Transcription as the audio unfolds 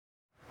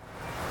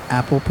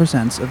Apple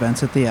Presents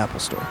events at the Apple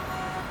Store.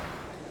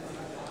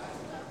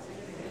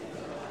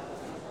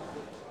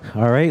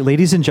 All right,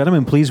 ladies and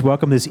gentlemen, please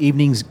welcome this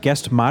evening's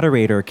guest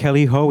moderator,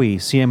 Kelly Hoey,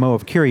 CMO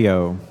of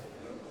Curio.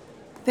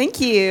 Thank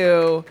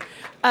you.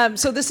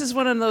 So this is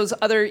one of those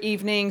other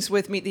evenings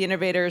with Meet the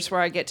Innovators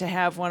where I get to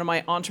have one of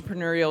my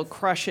entrepreneurial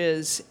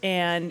crushes,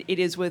 and it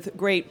is with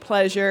great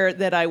pleasure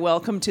that I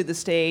welcome to the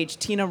stage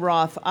Tina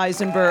Roth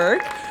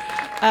Eisenberg.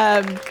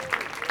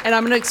 And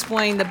I'm going to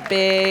explain the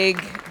big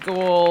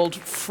gold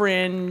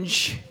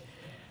fringe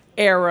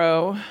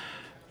arrow.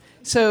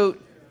 So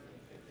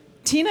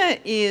Tina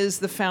is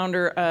the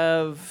founder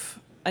of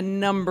a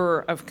number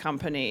of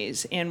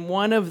companies, and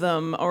one of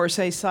them, or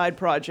say side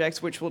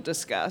projects, which we'll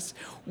discuss,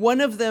 one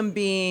of them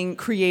being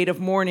Creative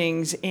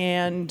Mornings.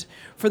 And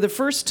for the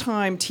first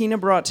time, Tina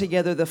brought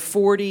together the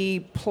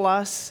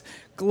 40-plus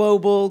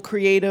global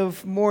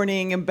Creative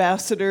Morning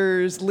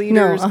ambassadors, leaders.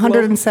 No,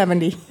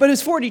 170. But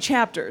it's 40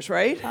 chapters,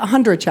 right?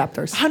 100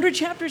 chapters. 100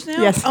 chapters now?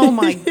 Yes. Oh,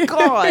 my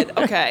God.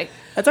 Okay.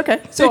 That's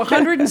okay. So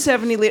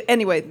 170.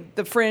 Anyway,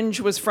 the fringe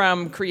was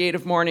from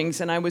Creative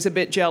Mornings, and I was a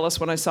bit jealous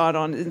when I saw it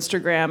on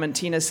Instagram, and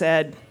Tina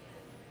said,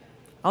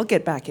 I'll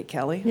get back at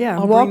Kelly. Yeah,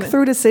 I'll walk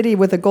through the city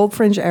with a gold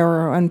fringe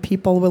arrow, and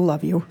people will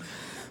love you.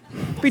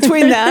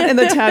 Between that and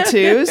the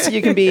tattoos,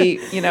 you can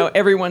be,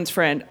 everyone's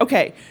friend.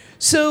 Okay,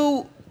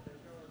 so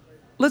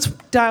let's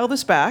dial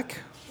this back.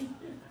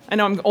 I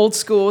know I'm old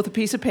school with a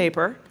piece of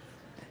paper.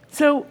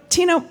 So,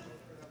 Tina,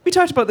 we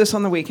talked about this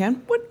on the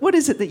weekend. What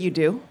is it that you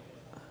do?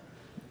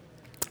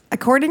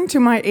 According to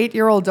my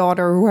 8-year-old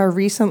daughter, who I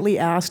recently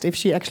asked if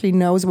she actually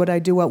knows what I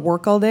do at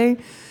work all day,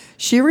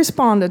 she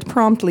responded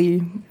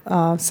promptly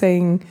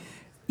saying,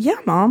 yeah,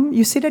 Mom,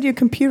 you sit at your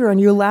computer and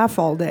you laugh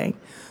all day,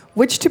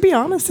 which, to be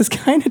honest, is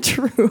kind of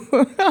true.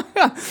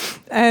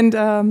 And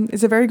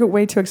it's a very good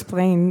way to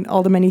explain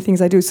all the many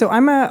things I do. So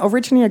I'm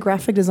originally a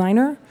graphic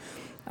designer.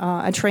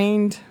 I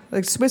trained,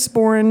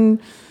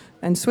 Swiss-born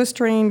and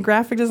Swiss-trained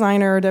graphic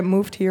designer that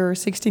moved here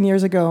 16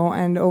 years ago,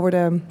 and over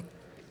the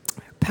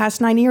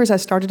past 9 years, I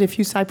started a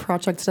few side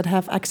projects that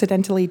have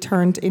accidentally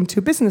turned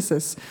into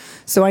businesses.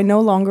 So I no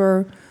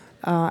longer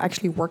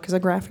actually work as a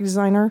graphic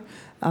designer.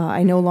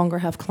 I no longer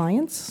have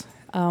clients.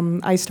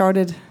 I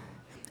started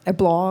a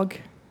blog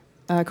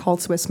called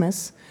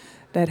Swissmas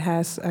that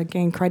has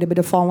gained quite a bit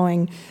of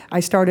following. I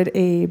started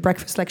a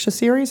breakfast lecture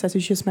series, as you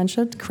just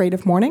mentioned,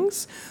 Creative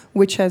Mornings,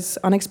 which has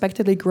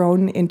unexpectedly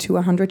grown into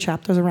 100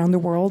 chapters around the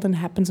world and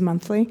happens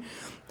monthly.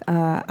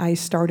 I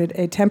started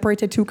a temporary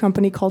tattoo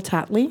company called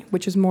Tattly,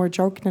 which is more a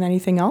joke than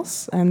anything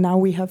else. And now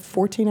we have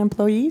 14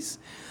 employees.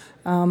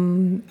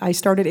 I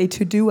started a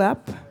to-do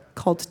app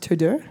called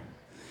To-Do.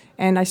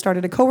 And I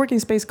started a co-working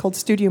space called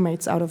Studio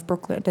Mates out of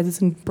Brooklyn. That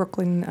is in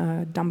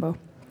Brooklyn, Dumbo.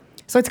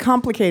 So it's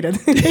complicated.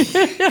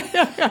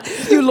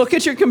 You look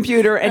at your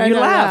computer and you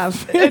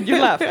laugh. And you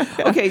laugh.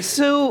 Okay,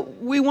 so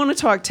we want to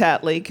talk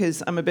Tattly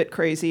because I'm a bit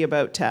crazy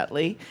about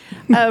Tattly.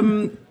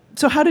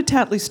 So how did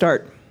Tattly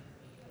start?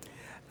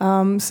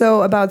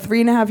 So about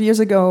 3.5 years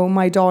ago,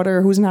 my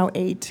daughter, who's now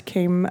 8,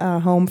 came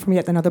home from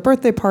yet another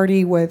birthday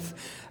party with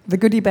the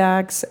goodie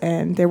bags,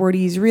 and there were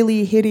these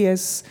really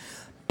hideous,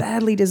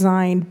 badly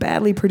designed,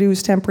 badly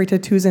produced temporary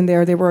tattoos in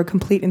there. They were a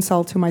complete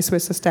insult to my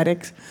Swiss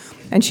aesthetics,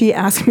 and she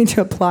asked me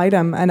to apply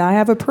them. And I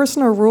have a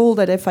personal rule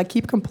that if I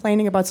keep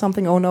complaining about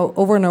something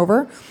over and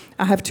over,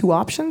 I have two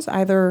options.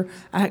 Either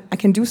I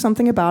can do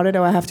something about it,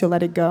 or I have to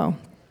let it go.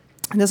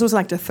 And this was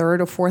like the third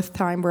or fourth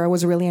time where I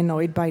was really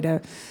annoyed by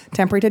the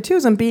temporary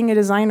tattoos. And being a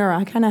designer,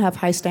 I kind of have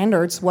high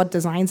standards, what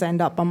designs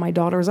end up on my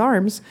daughter's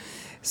arms.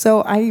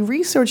 So I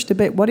researched a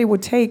bit what it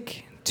would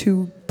take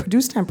to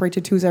produce temporary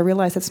tattoos. I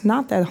realized it's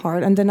not that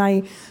hard. And then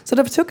I sort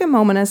of took a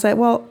moment and said,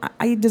 well,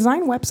 I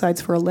design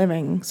websites for a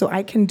living, so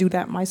I can do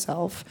that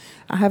myself.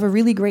 I have a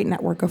really great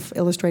network of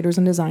illustrators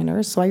and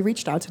designers. So I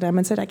reached out to them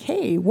and said, like,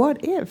 hey, what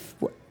if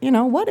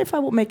I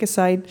will make a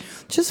site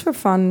just for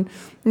fun?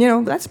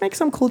 Let's make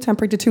some cool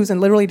temporary tattoos.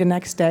 And literally the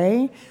next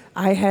day,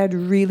 I had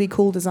really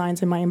cool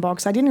designs in my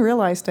inbox. I didn't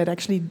realize that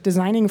actually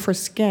designing for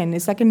skin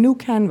is like a new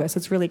canvas.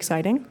 It's really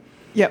exciting.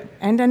 Yep.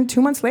 And then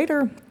 2 months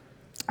later,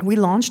 we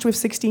launched with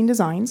 16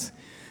 designs,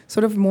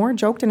 sort of more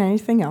joke than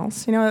anything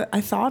else.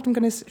 I thought I'm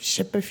going to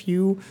ship a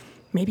few,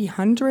 maybe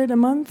 100 a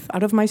month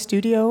out of my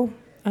studio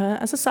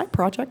as a side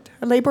project,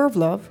 a labor of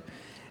love.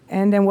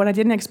 And then what I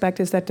didn't expect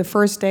is that the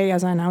first day,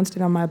 as I announced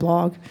it on my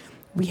blog,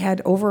 we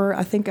had over,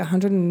 I think,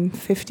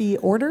 150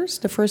 orders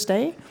the first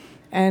day.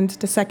 And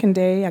the second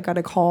day, I got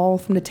a call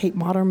from the Tate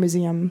Modern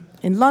Museum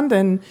in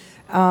London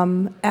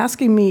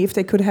asking me if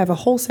they could have a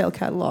wholesale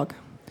catalog.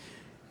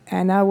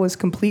 And that was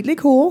completely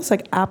cool. It's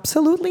like,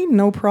 absolutely,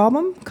 no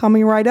problem,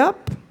 coming right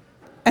up.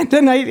 And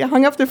then I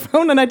hung up the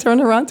phone and I turned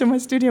around to my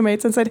studio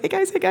mates and said, hey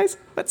guys,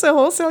 what's a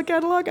wholesale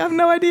catalog? I have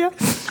no idea.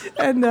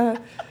 And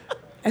then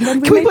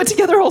Can we put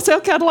together a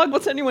wholesale catalog?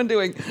 What's anyone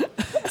doing?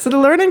 So the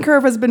learning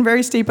curve has been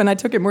very steep, and I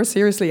took it more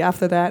seriously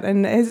after that.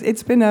 And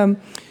it's been,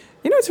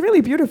 it's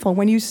really beautiful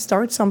when you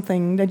start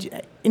something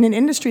in an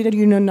industry that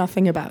you know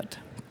nothing about.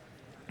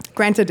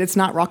 Granted, it's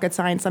not rocket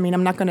science. I mean,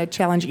 I'm not going to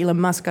challenge Elon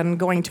Musk on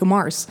going to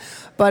Mars.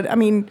 But,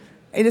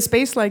 in a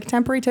space like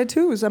temporary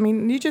tattoos, I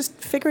mean, you just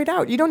figure it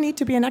out. You don't need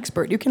to be an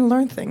expert. You can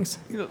learn things.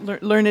 You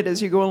learn it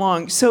as you go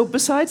along. So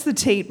besides the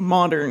Tate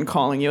Modern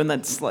calling you, and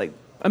that's like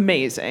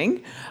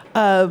amazing,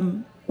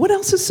 what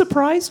else has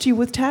surprised you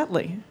with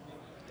Tattly?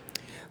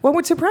 Well,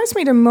 what surprised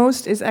me the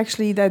most is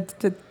actually that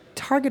the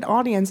target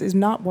audience is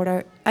not what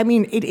I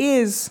mean, it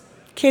is,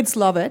 kids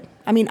love it.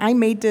 I mean, I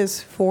made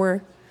this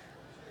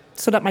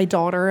so that my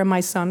daughter and my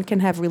son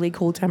can have really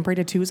cool temporary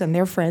tattoos and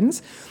their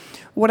friends.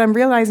 What I'm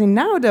realizing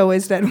now, though,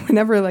 is that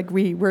whenever like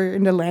we're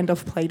in the land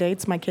of play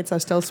dates, my kids are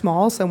still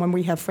small, so when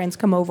we have friends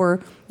come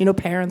over,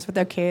 parents with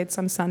their kids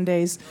on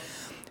Sundays,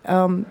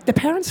 the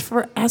parents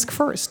ask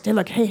first. They're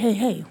like,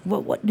 hey,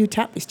 what new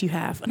Tattlys do you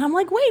have? And I'm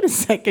like, wait a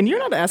second, you're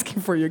not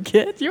asking for your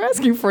kid, you're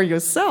asking for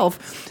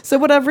yourself. So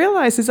what I've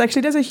realized is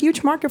actually there's a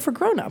huge market for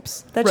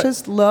grown-ups that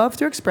just love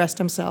to express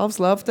themselves,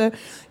 love the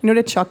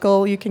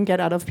chuckle you can get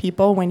out of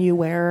people when you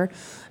wear,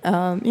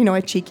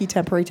 a cheeky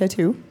temporary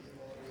tattoo.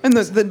 And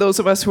those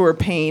of us who are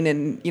pain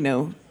and,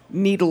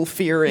 needle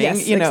fearing,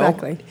 yes,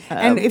 exactly.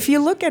 And if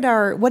you look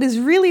at what is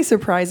really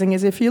surprising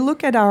is if you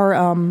look at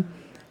our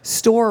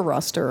store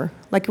roster,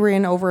 like we're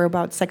in over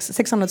about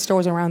 600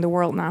 stores around the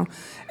world now,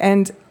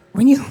 and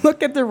when you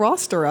look at the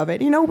roster of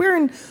it, we're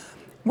in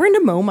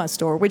the MoMA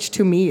store, which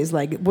to me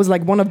was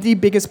one of the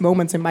biggest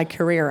moments in my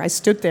career. I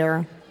stood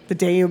there the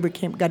day we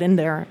got in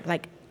there,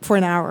 like for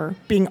an hour,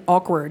 being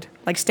awkward,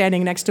 like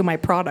standing next to my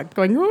product,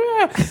 going,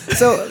 "Wah!"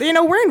 So,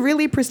 we're in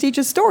really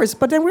prestigious stores.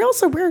 But then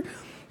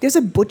there's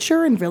a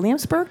butcher in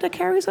Williamsburg that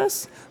carries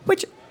us,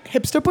 which,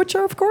 hipster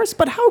butcher, of course,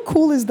 but how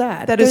cool is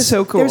that? Is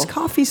so cool. There's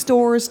coffee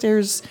stores,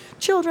 there's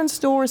children's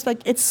stores,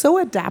 like it's so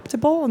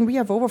adaptable, and we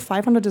have over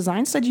 500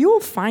 designs that you will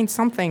find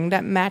something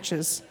that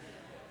matches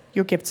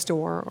your gift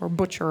store or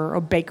butcher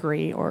or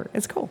bakery, or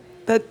it's cool.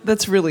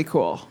 That's really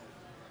cool.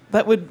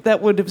 That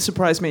would have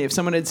surprised me if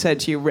someone had said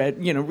to you,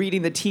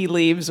 reading the tea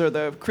leaves or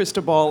the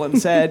crystal ball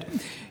and said,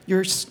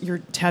 your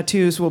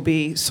tattoos will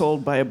be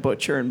sold by a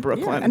butcher in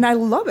Brooklyn. Yeah, and I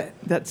love it.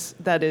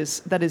 That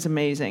is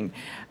amazing.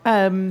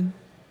 And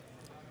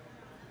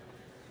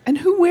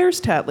who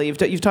wears Tattly?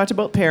 You've talked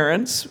about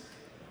parents.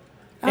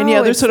 Any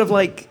other sort of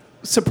like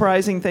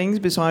surprising things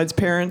besides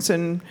parents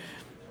and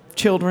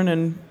children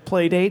and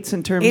play dates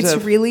in terms of... It's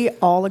really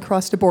all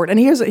across the board. And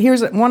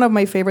here's one of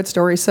my favorite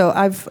stories. So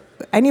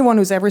anyone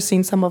who's ever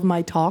seen some of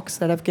my talks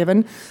that I've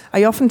given,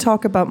 I often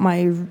talk about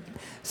my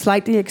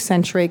slightly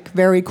eccentric,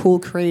 very cool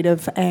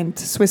creative aunt,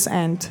 Swiss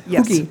aunt,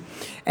 Hugi.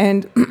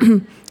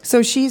 And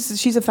so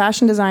she's a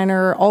fashion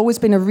designer, always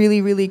been a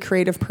really, really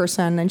creative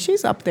person, and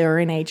she's up there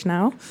in age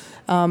now.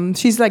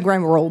 She's like my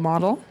role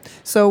model.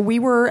 So we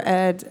were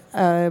at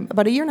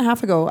about a year and a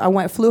half ago.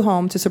 I flew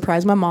home to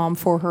surprise my mom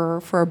for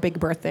her big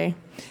birthday,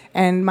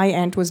 and my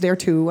aunt was there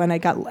too. And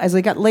as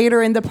I got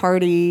later in the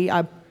party,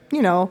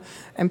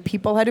 and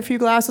people had a few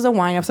glasses of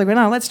wine. I was like, well,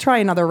 no, let's try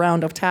another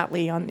round of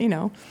Tattly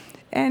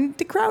and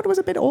the crowd was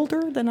a bit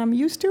older than I'm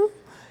used to.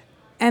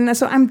 And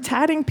so I'm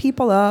tatting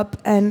people up,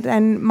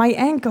 and my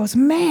aunt goes,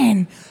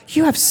 man,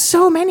 you have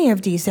so many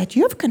of these. That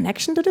you have a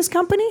connection to this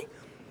company?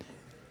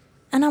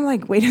 And I'm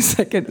like, wait a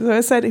second. So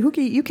I said,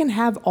 Hugi, you can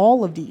have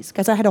all of these,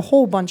 because I had a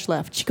whole bunch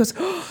left. She goes,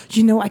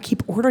 I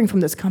keep ordering from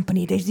this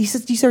company.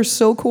 These are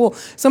so cool.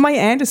 So my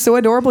aunt is so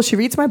adorable. She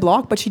reads my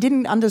blog, but she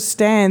didn't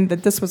understand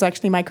that this was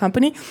actually my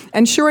company.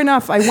 And sure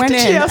enough, I went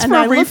in and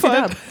I looked it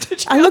up.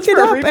 I looked it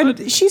up,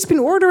 and she's been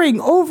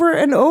ordering over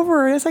and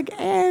over. And it's like,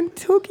 Aunt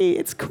Hugi,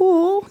 it's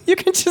cool. You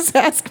can just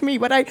ask me.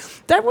 But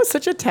that was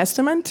such a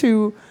testament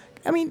to,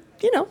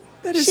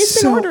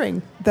 she's been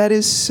ordering. That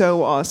is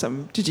so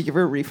awesome. Did you give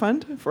her a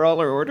refund for all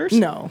her orders?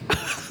 No.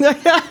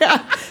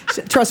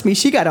 Trust me,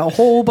 she got a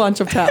whole bunch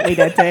of Tattly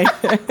that day.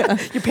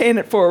 You're paying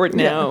it forward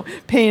now. Yeah.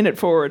 Paying it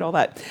forward, all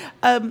that.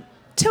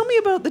 Tell me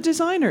about the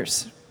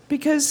designers.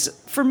 Because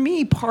for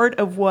me, part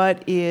of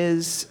what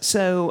is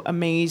so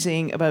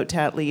amazing about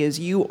Tattly is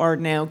you are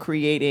now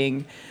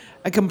creating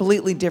a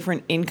completely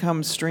different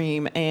income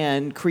stream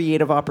and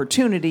creative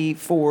opportunity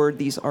for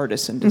these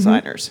artists and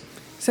designers. Mm-hmm.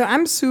 So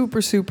I'm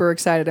super, super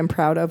excited and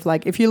proud of,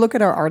 if you look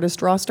at our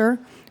artist roster,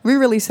 we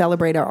really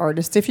celebrate our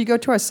artists. If you go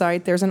to our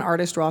site, there's an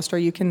artist roster.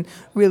 We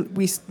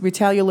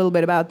tell you a little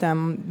bit about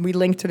them. We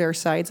link to their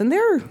sites. And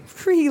they're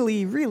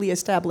really, really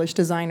established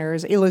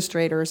designers,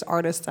 illustrators,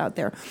 artists out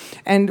there.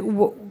 And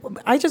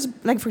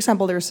for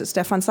example, there's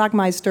Stefan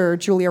Sagmeister,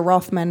 Julia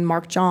Rothman,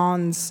 Mark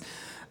Johns,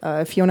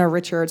 Fiona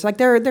Richards.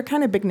 They're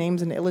kind of big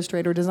names in the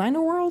illustrator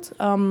designer world.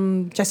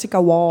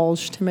 Jessica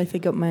Walsh, Timothy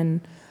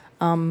Goodman.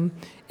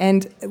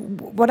 And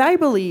what I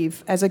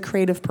believe as a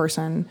creative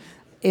person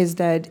is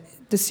that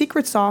the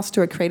secret sauce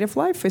to a creative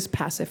life is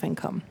passive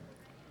income.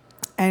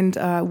 And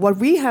what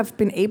we have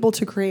been able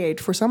to create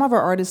for some of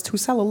our artists who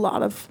have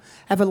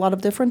a lot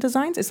of different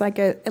designs is like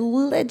a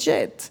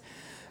legit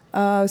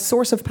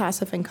source of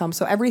passive income.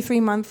 So every 3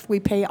 months we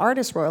pay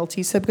artist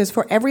royalties. So because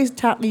for every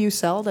Tattly you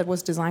sell that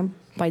was designed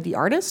by the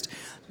artist,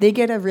 they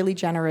get a really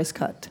generous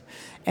cut.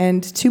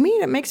 And to me,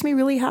 that makes me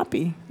really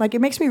happy. Like,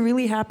 it makes me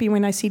really happy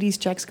when I see these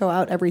checks go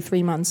out every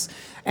 3 months.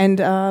 And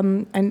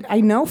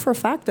I know for a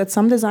fact that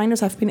some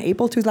designers have been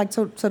able to like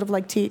sort of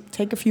like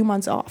take a few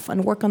months off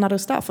and work on other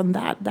stuff, and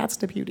that's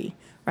the beauty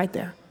right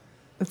there.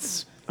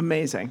 That's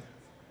amazing.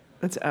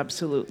 That's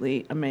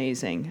absolutely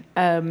amazing.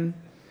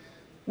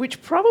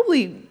 Which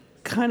probably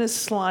kind of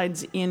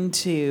slides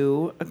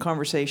into a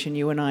conversation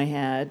you and I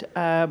had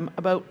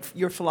about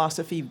your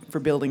philosophy for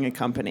building a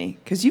company,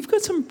 because you've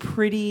got some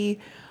pretty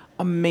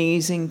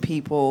amazing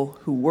people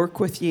who work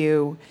with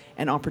you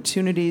and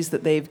opportunities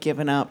that they've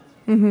given up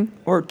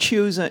or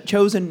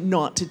chosen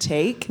not to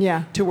take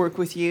to work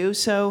with you.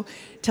 So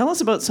tell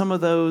us about some of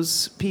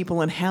those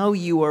people and how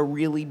you are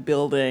really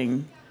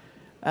building,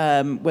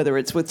 whether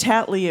it's with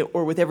Tattly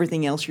or with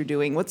everything else you're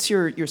doing. What's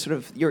your sort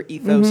of your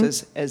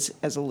ethos as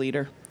a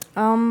leader?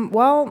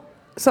 Well,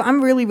 so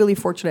I'm really, really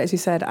fortunate. As you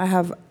said, I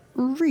have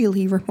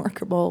really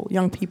remarkable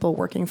young people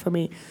working for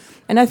me.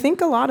 And I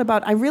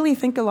really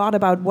think a lot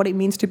about what it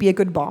means to be a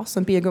good boss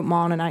and be a good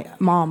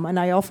mom. And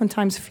I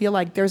oftentimes feel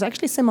like there's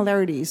actually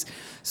similarities.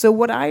 So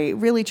what I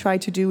really try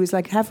to do is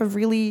like have a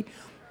really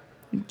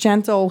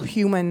gentle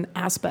human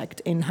aspect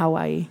in how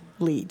I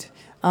lead.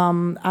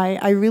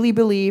 I really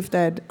believe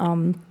that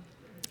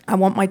I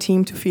want my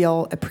team to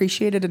feel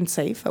appreciated and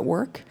safe at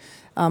work.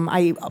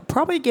 I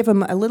probably give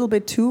them a little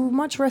bit too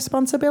much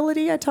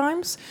responsibility at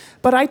times,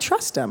 but I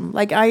trust them.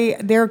 Like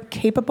they're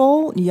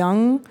capable,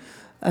 young,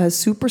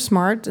 super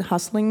smart,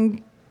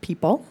 hustling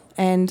people,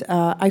 and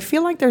I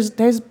feel like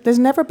there's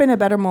never been a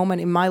better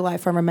moment in my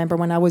life. I remember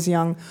when I was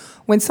young,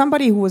 when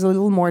somebody who was a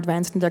little more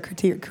advanced in their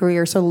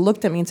career so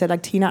looked at me and said,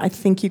 like, Tina, I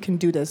think you can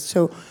do this.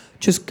 So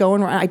just go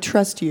and I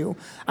trust you.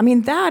 I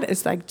mean, that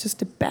is like just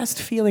the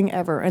best feeling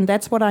ever. And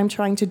that's what I'm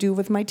trying to do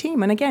with my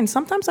team. And again,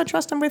 sometimes I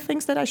trust them with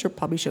things that I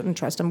probably shouldn't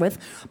trust them with.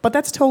 But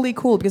that's totally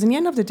cool because in the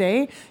end of the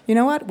day, you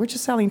know what? We're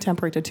just selling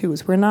temporary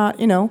tattoos. We're not,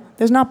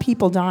 there's not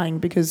people dying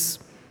because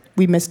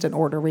we messed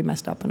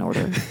up an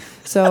order.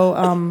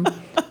 So,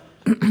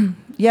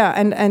 yeah,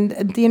 and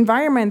the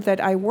environment that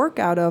I work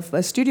out of,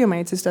 Studio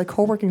Mates, is the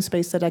co-working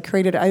space that I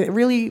created. I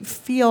really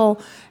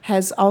feel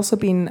has also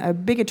been a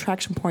big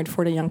attraction point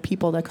for the young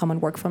people that come and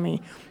work for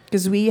me.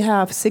 Because we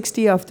have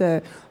 60 of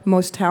the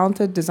most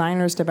talented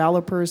designers,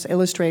 developers,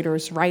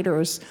 illustrators,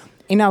 writers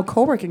in our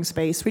co-working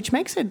space, which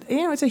makes it,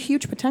 it's a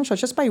huge potential.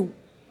 Just by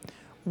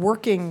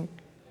working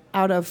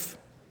out of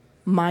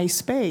my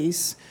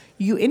space,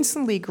 you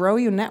instantly grow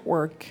your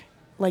network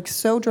like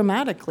so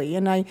dramatically.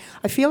 And I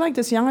feel like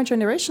this younger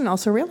generation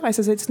also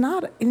realizes it's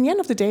not, in the end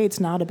of the day, it's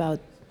not about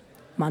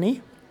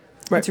money.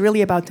 Right. It's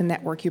really about the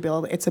network you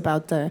build. It's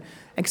about the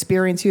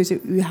experiences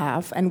you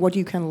have and what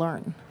you can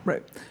learn.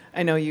 Right.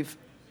 I know you've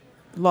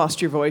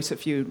lost your voice a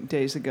few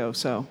days ago,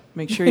 so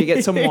make sure you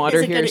get some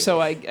water here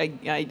so I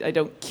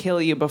don't kill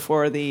you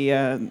before the,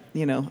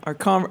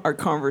 our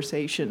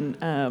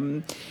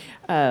conversation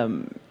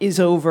is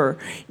over.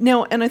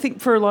 Now, and I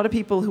think for a lot of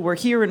people who are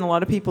here and a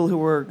lot of people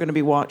who are going to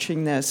be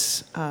watching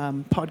this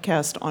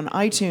podcast on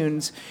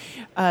iTunes,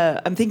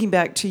 I'm thinking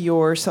back to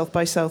your South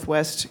by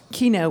Southwest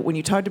keynote when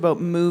you talked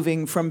about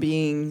moving from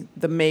being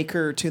the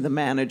maker to the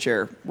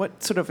manager.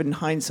 What sort of, in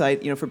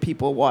hindsight, for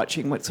people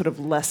watching, what sort of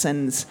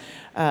lessons,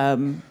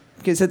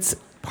 because it's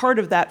part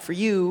of that for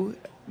you,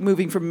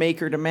 moving from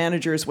maker to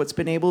manager is what's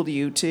been able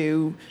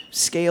to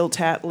scale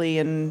Tattly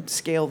and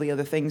scale the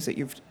other things that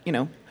you've,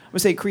 I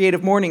would say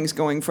Creative Mornings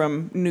going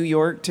from New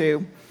York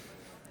to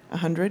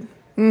 100?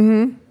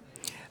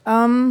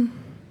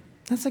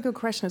 That's a good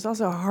question. It's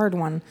also a hard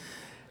one.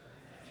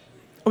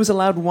 I was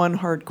allowed one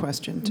hard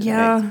question today.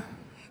 Yeah.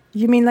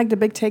 You mean like the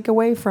big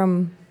takeaway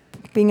from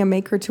being a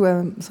maker to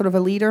a sort of a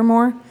leader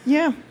more?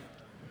 Yeah.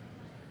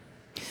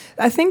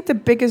 I think the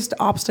biggest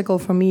obstacle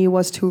for me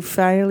was to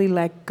finally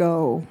let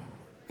go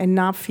and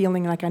not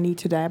feeling like I need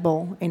to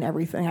dabble in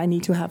everything. I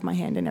need to have my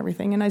hand in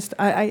everything. And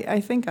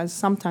I think I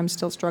sometimes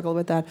still struggle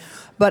with that.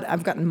 But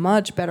I've gotten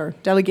much better.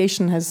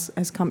 Delegation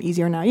has come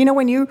easier now.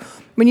 When you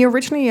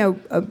originally,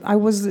 I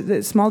was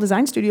a small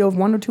design studio of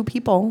 1 or 2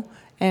 people,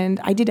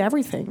 and I did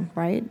everything,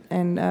 right?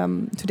 And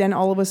to then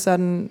all of a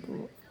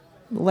sudden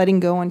letting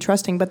go and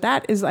trusting. But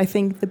that is, I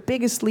think, the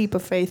biggest leap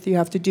of faith you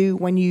have to do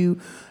when you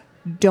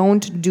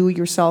don't do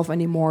yourself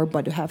anymore,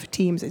 but have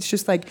teams. It's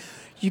just like,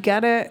 you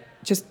gotta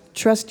just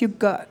trust your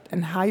gut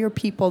and hire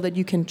people that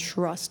you can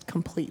trust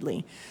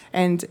completely,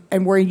 and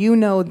where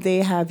they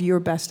have your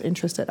best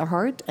interest at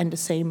heart, and the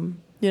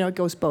same, it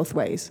goes both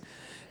ways.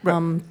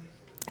 Right.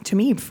 To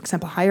me, for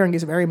example, hiring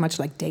is very much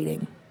like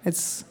dating.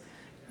 It's,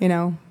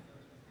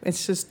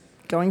 it's just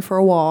going for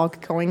a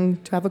walk, going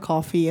to have a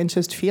coffee, and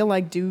just feel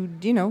like,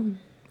 dude,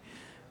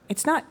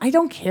 it's not. I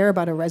don't care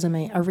about a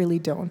resume. I really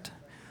don't.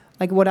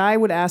 Like, what I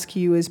would ask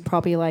you is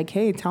probably like,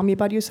 hey, tell me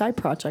about your side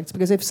projects.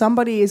 Because if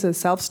somebody is a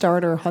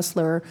self-starter,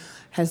 hustler,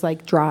 has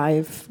like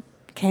drive,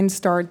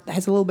 has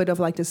a little bit of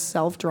like this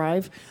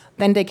self-drive,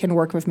 then they can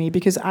work with me,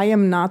 because I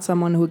am not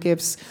someone who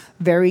gives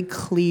very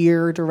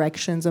clear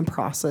directions and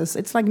process.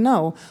 It's like,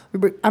 no,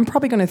 I'm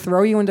probably going to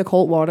throw you into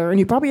cold water, and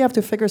you probably have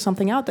to figure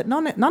something out that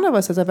none of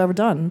us has ever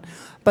done,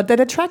 but that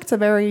attracts a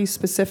very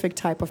specific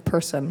type of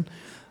person.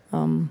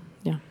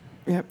 Yeah.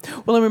 Yeah.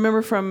 Well, I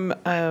remember from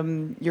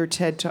your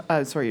TED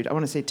Talk. Sorry, I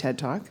want to say TED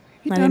Talk.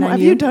 Have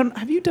you done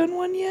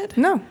one yet?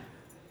 No.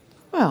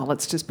 Well,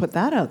 let's just put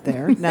that out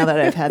there. Now that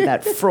I've had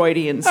that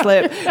Freudian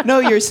slip. No,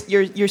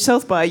 your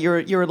South by your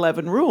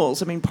 11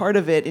 rules. I mean, part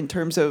of it in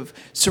terms of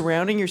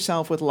surrounding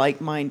yourself with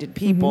like-minded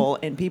people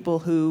and people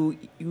who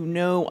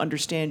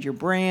understand your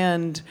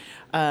brand,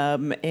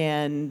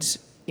 and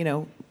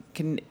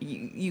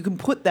you can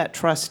put that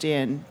trust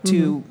in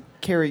to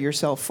carry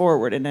yourself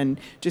forward. And then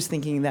just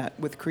thinking that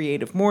with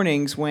Creative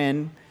Mornings,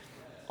 when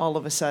all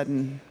of a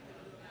sudden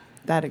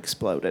that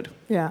exploded.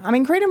 Yeah, I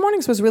mean, Creative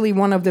Mornings was really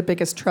one of the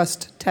biggest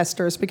trust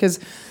testers, because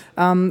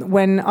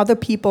when other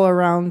people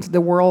around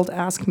the world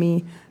ask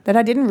me that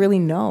I didn't really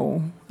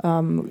know,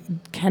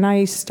 can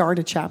I start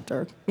a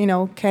chapter?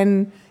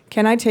 Can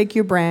I take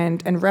your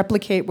brand and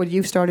replicate what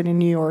you've started in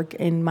New York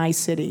in my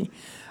city?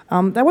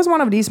 That was one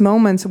of these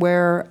moments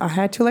where I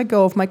had to let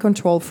go of my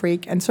control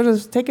freak and sort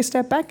of take a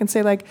step back and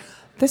say, like,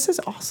 this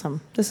is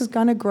awesome. This is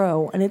going to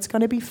grow, and it's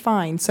going to be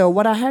fine. So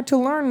what I had to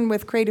learn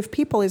with creative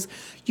people is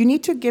you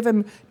need to give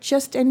them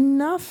just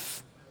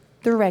enough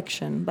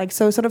direction. Like,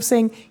 so sort of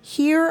saying,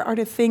 here are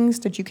the things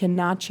that you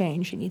cannot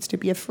change. It needs to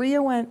be a free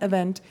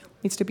event.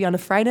 It needs to be on a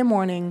Friday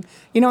morning.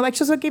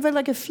 Just give it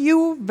like a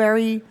few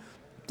very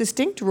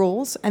distinct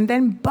rules, and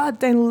then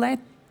let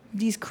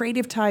these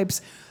creative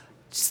types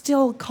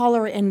still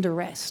color in the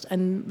rest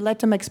and let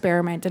them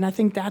experiment. And I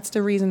think that's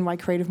the reason why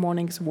Creative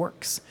Mornings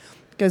works.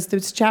 Because the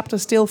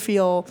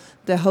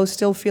hosts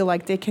still feel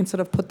like they can sort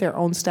of put their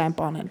own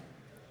stamp on it.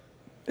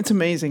 It's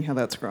amazing how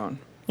that's grown.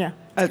 Yeah,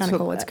 it's kind of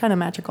cool. It's kind of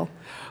magical.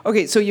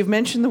 Okay, so you've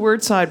mentioned the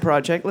word side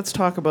project. Let's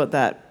talk about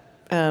that.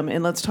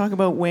 And let's talk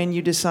about when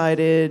you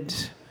decided,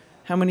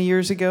 how many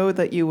years ago,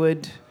 that you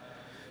would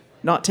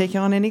not take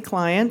on any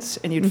clients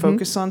and you'd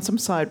focus on some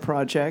side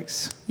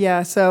projects.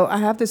 Yeah, so I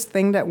have this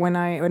thing that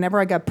whenever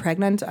I got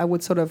pregnant, I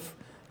would sort of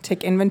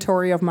take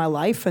inventory of my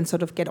life and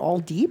sort of get all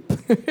deep.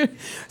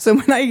 So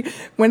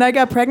when I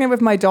got pregnant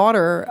with my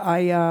daughter,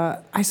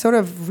 I sort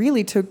of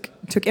really took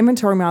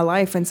inventory of my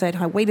life and said,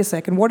 wait a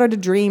second, what are the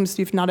dreams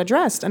you've not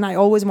addressed? And I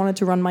always wanted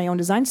to run my own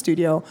design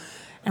studio.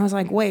 And I was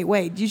like,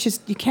 wait,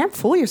 you can't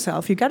fool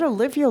yourself. You got to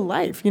live your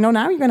life.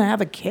 Now you're going to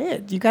have a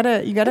kid. You got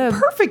to.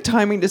 Perfect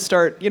timing to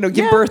start,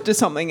 give birth to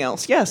something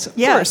else. Yes, of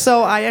course.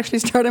 So I actually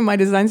started my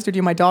design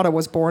studio. My daughter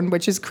was born,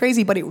 which is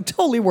crazy, but it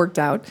totally worked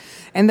out.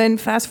 And then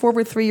fast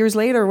forward 3 years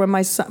later, when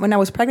I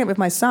was pregnant with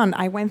my son,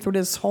 I went through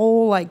this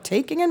whole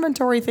taking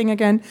inventory thing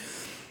again.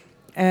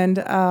 And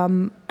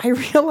I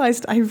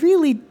realized I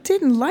really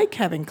didn't like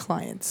having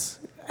clients.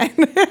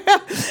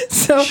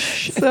 so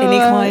any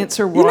clients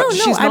are what?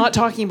 She's not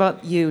talking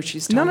about you.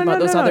 She's talking about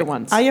those other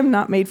ones. I am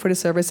not made for the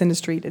service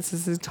industry. This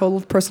is a total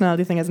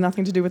personality thing. It has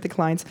nothing to do with the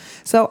clients.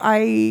 So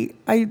I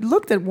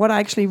looked at what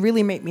actually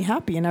really made me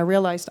happy, and I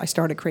realized I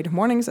started Creative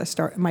Mornings.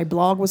 My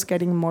blog was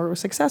getting more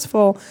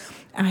successful.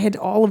 I had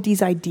all of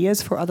these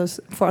ideas for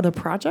other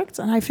projects,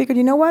 and I figured,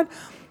 you know what?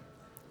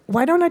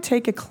 Why don't I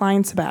take a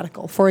client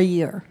sabbatical for a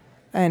year?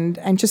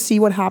 And just see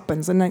what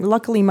happens. And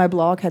luckily, my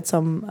blog had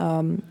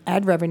some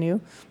ad revenue,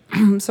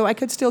 so I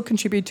could still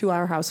contribute to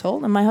our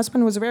household. And my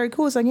husband was very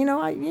cool. He's like,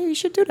 you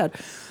should do that.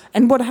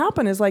 And what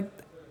happened is,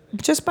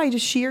 just by the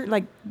sheer,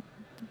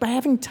 by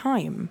having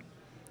time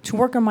to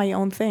work on my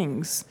own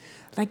things,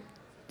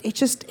 it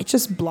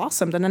just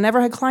blossomed. And I never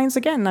had clients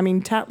again. I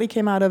mean, Tattly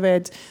came out of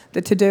it.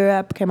 The To-Do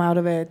app came out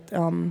of it.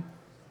 And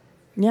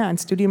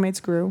Studio Mates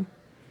grew.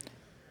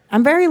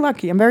 I'm very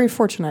lucky. I'm very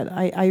fortunate.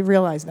 I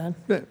realize that.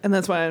 And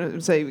that's why I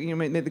say,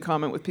 made the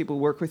comment with people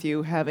who work with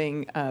you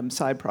having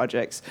side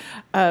projects.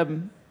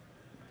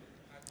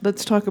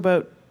 Let's talk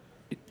about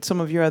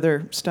some of your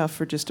other stuff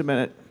for just a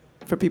minute.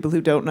 For people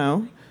who don't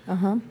know,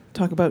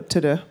 talk about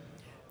To-Do.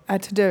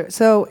 To-Do.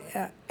 So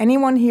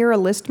anyone here a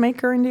list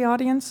maker in the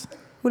audience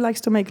who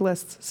likes to make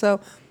lists? So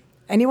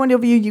anyone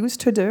of you use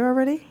To-Do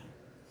already?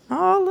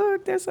 Oh,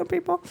 look, there's some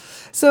people.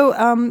 So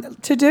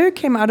To-Do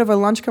came out of a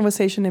lunch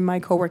conversation in my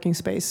co-working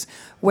space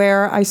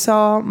where I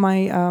saw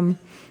my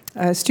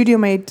studio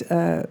mate,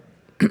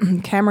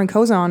 Cameron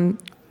Kozon,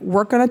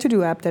 work on a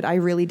To-Do app that I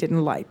really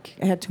didn't like.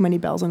 It had too many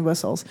bells and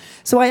whistles.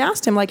 So I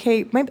asked him,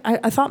 hey,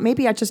 I thought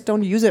maybe I just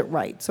don't use it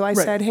right. So I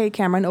said, hey,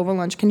 Cameron, over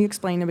lunch, can you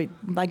explain to me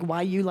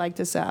why you like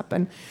this app?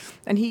 And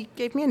he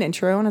gave me an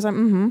intro, and I was like,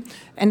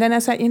 And then I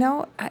said,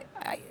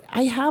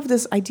 I have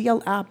this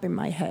ideal app in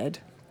my head.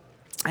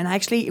 And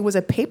actually, it was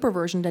a paper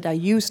version that I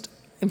used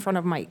in front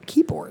of my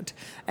keyboard.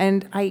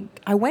 And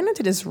I went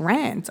into this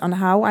rant on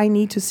how I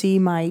need to see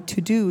my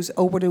to-dos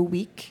over the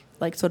week,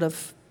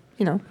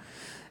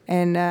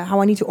 and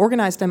how I need to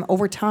organize them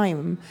over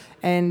time,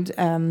 and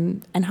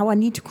how I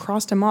need to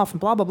cross them off,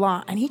 and blah, blah,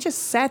 blah. And he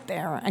just sat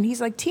there, and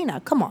he's like, Tina,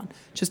 come on,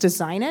 just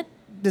design it.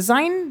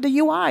 Design the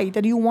UI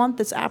that you want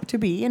this app to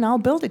be, and I'll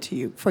build it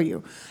for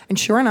you. And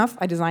sure enough,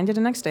 I designed it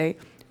the next day.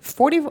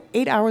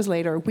 48 hours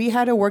later, we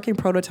had a working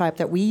prototype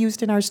that we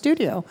used in our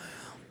studio.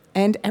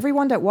 And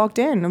everyone that walked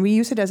in, and we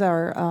use it as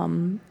our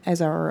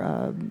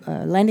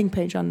landing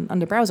page on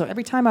the browser.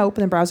 Every time I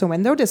open the browser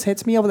window, this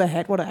hits me over the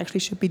head what I actually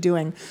should be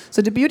doing.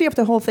 So the beauty of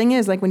the whole thing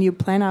is, like when you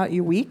plan out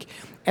your week,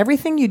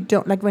 everything you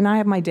don't, like when I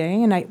have my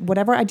day and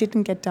whatever I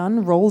didn't get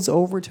done rolls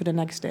over to the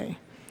next day.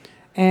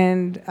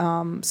 And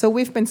so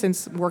we've been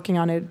since working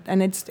on it,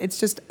 and it's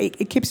just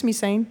it keeps me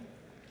sane.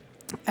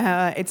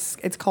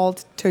 It's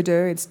called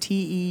Teuxdeux. It's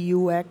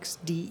TEUXDEUX.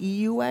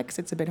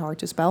 It's a bit hard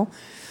to spell,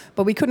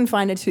 but we couldn't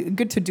find a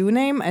good to-do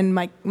name. And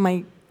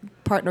my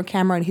partner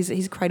Cameron,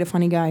 he's quite a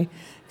funny guy.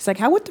 He's like,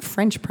 how would the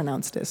French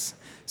pronounce this?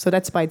 So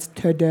that's why it's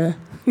Teuxdeux.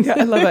 Yeah,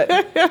 I love it.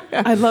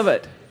 I love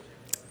it.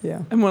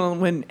 Yeah.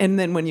 And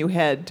then when you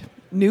had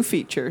new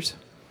features.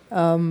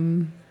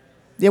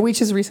 Yeah, we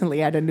just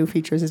recently added new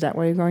features. Is that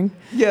where you're going?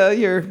 Yeah,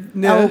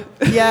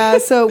 Yeah.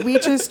 So we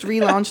just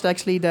relaunched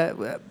actually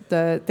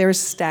there's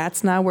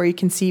stats now where you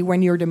can see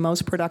when you're the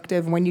most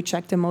productive, when you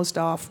check the most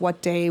off,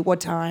 what day,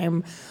 what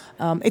time.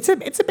 It's a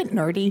bit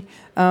nerdy.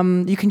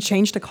 You can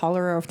change the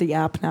color of the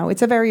app now.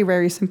 It's a very,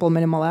 very simple,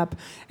 minimal app.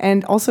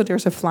 And also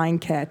there's a flying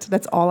cat.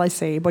 That's all I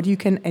say. But you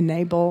can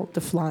enable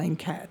the flying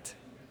cat.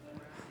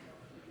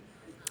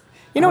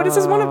 You know, this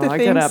is one of the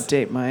things. I gotta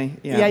update my.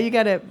 Yeah, you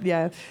gotta.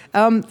 Yeah,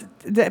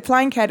 the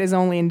flying cat is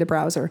only in the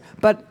browser.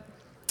 But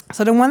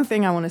so the one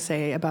thing I want to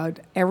say about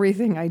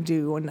everything I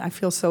do, and I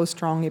feel so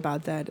strongly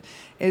about that,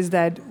 is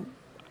that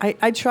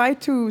I try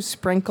to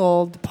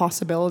sprinkle the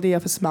possibility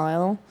of a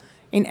smile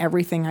in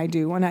everything I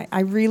do, and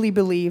I really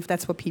believe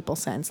that's what people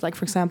sense. Like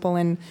for example,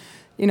 in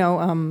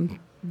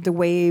the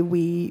way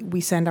we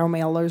send our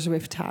mailers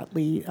with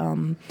Tattly,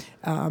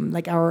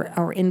 like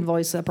our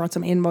invoice, I brought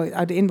some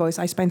invoice.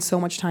 I spent so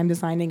much time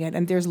designing it,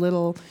 and there's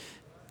little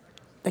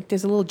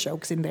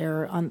jokes in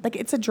there on, like,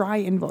 it's a dry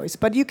invoice,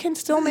 but you can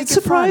still make it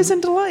surprise fun.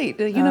 And delight,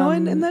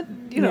 and that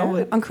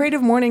on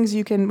Creative Mornings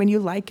you can, when you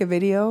like a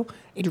video,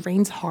 it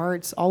rains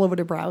hearts all over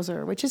the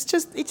browser, which is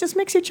it just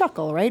makes you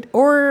chuckle, right?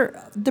 Or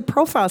the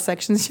profile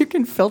sections you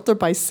can filter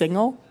by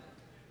single,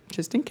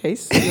 just in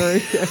case you're.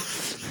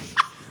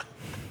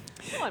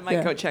 I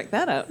might go check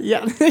that out.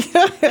 Yeah.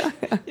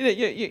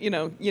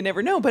 You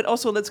never know. But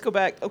also, let's go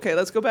back. Okay,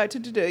 let's go back to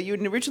today.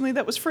 Originally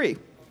that was free.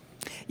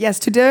 Yes,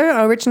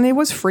 Teuxdeux originally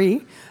was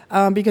free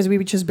because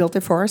we just built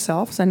it for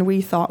ourselves, and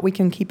we thought we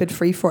can keep it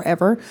free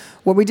forever.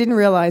 What we didn't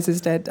realize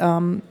is that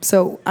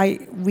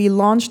we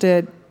launched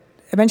it.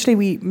 Eventually,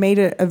 we made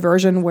a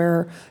version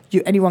where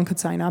anyone could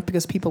sign up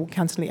because people were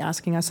constantly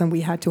asking us, and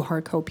we had to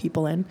hard code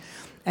people in.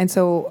 And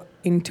so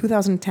in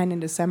 2010, in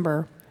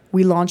December,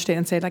 we launched it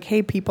and said, like,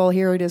 hey, people,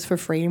 here it is for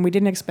free. And we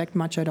didn't expect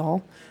much at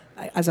all,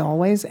 as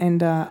always.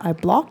 And I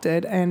blocked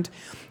it. And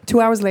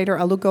 2 hours later,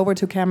 I look over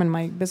to Cameron,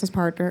 my business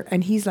partner,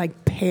 and he's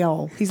like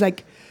pale.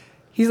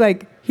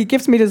 He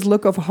gives me this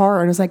look of horror.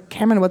 And I was like,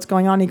 Cameron, what's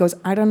going on? He goes,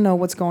 I don't know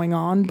what's going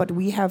on, but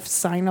we have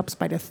signups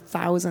by the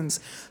thousands.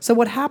 So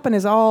what happened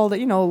is all the,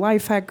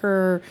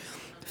 Lifehacker,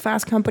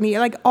 Fast Company,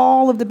 like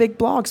all of the big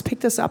blogs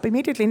picked us up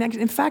immediately. And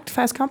in fact,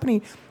 Fast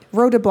Company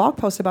wrote a blog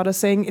post about us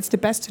saying it's the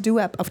best to-do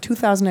app of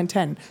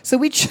 2010. So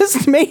we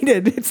just made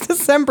it. It's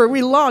December.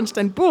 We launched,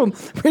 and boom,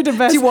 we're the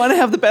best. Do you want to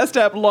have the best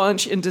app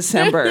launch in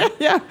December?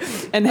 Yeah.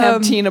 And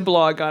have Tina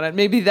blog on it?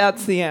 Maybe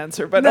that's the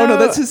answer. But no,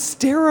 that's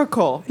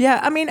hysterical. Yeah,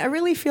 I mean, I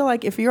really feel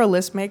like if you're a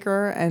list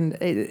maker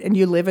and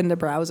you live in the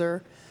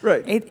browser,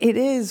 right?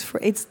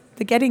 It's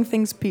the getting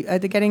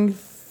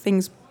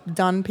things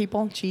done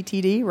people,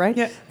 GTD, right?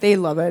 Yeah. They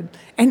love it.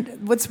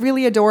 And what's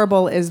really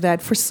adorable is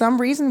that for some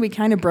reason we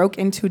kind of broke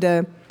into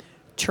the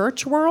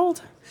church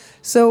world.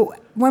 So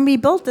when we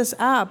built this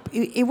app,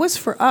 it was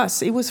for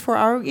us. It was for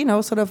our,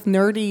 sort of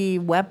nerdy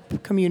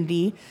web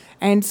community.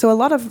 And so a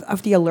lot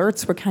of the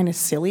alerts were kind of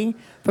silly.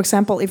 For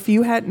example, if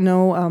you had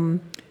no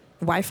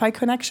Wi-Fi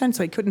connection,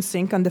 so it couldn't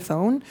sync on the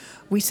phone,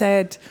 we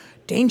said,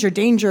 danger,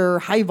 danger,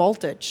 high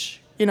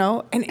voltage,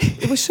 and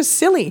it was just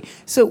silly.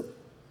 So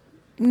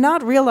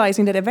not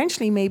realizing that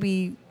eventually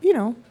maybe,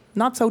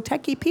 not so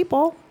techie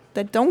people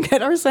that don't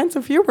get our sense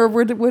of humor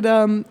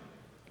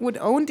would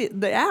own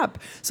the app.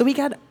 So we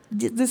got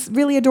this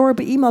really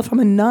adorable email from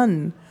a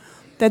nun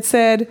that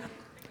said,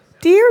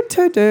 Dear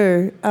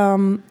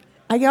Teuxdeux,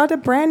 I got a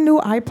brand new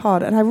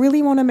iPod and I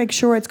really want to make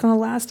sure it's going to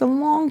last a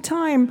long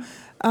time.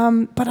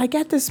 But I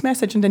get this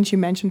message, and then she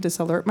mentioned this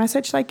alert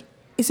message, like,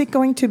 is it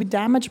going to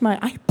damage my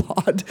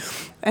iPod?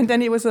 And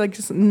then it was like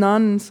just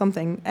nun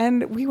something.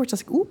 And we were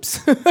just like,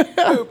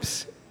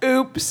 oops.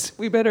 Oops.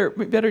 We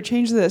better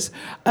change this.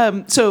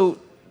 So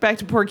back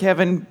to poor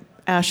Kevin.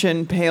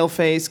 Ashen, pale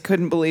face,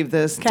 couldn't believe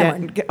this.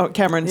 Cameron,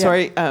 Yeah.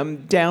 sorry.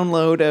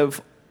 Download of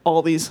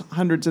all these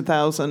hundreds of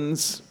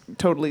thousands,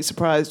 totally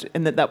surprised.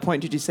 And at that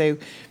point, did you say,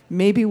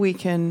 maybe we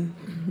can...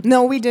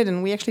 No, we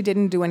didn't. We actually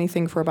didn't do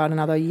anything for about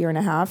another year and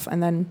a half.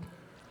 And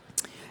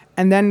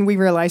And then we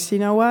realized, you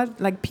know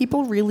what? Like,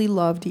 people really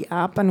love the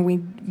app,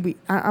 and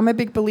I'm a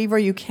big believer.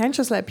 You can't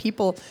just let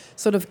people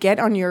sort of get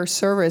on your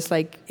service,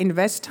 like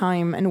invest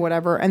time and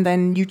whatever, and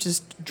then you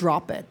just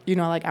drop it. You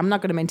know, like, I'm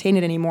not going to maintain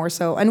it anymore.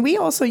 So, and we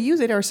also use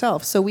it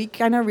ourselves. So we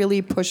kind of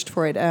really pushed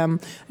for it, and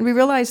we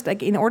realized,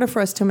 like, in order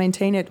for us to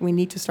maintain it, we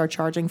need to start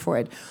charging for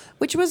it,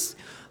 which was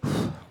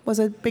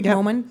a big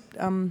moment.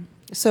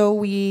 So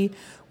we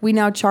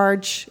now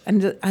charge,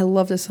 and I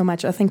love this so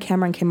much. I think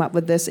Cameron came up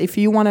with this. If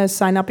you want to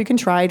sign up, you can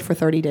try it for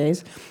 30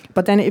 days.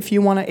 But then if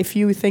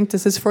you think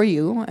this is for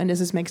you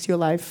and makes your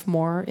life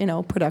more,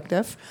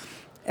 productive,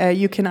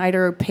 you can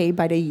either pay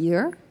by the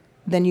year,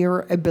 then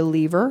you're a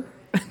believer,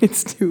 and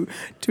it's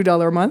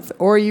 $2 a month,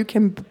 or you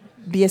can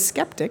be a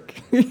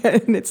skeptic,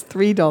 and it's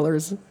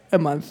 $3 a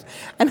month.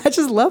 And I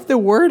just love the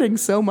wording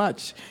so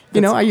much.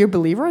 Are you a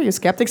believer? Are you a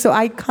skeptic? So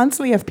I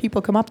constantly have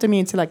people come up to me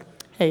and say, like,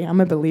 hey,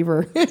 I'm a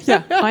believer.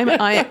 Yeah,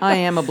 I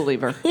am a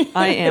believer.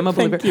 I am a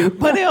believer. Thank you.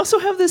 But I also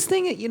have this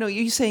thing,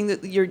 you're saying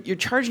that you're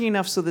charging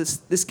enough so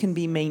this can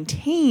be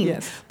maintained.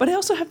 Yes. But I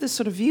also have this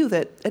sort of view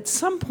that at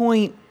some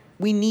point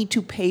we need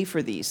to pay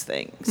for these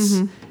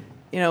things.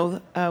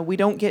 We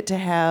don't get to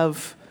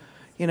have,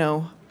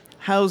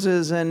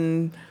 houses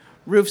and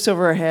roofs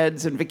over our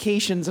heads and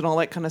vacations and all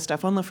that kind of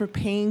stuff unless we're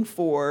paying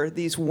for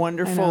these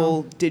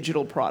wonderful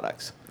digital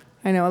products.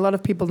 I know a lot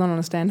of people don't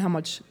understand how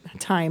much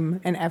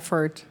time and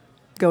effort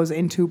goes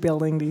into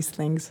building these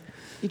things.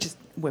 You just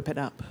whip it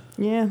up.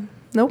 Yeah.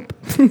 Nope.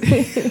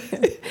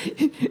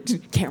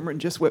 Cameron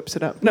just whips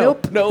it up.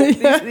 Nope. No.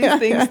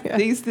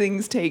 These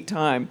things take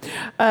time.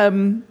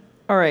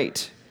 All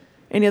right.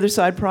 Any other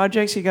side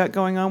projects you got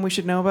going on we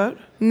should know about?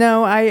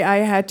 No, I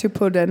had to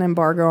put an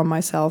embargo on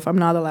myself. I'm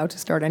not allowed to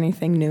start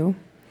anything new.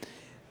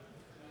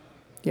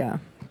 Yeah.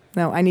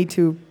 No, I need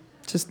to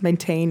just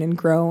maintain and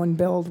grow and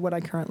build what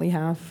I currently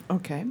have.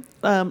 Okay.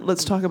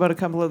 Let's talk about a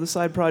couple of the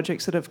side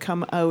projects that have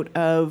come out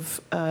of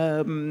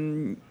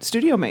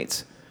Studio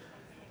Mates.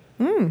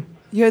 You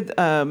had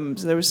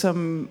there were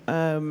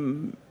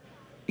some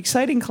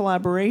exciting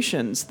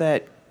collaborations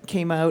that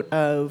came out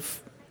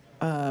of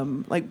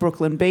like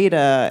Brooklyn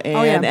Beta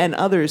and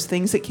others,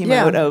 things that came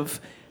out of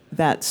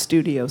that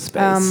studio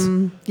space.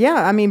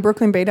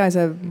 Brooklyn Beta is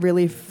a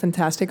really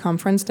fantastic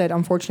conference that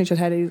unfortunately just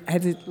had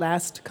its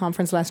last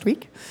conference last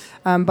week.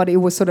 But it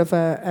was sort of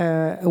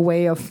a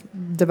way of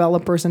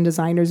developers and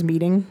designers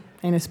meeting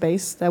in a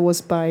space. That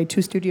was by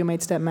two studio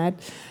mates that met.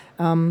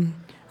 Oh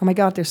my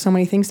God, there's so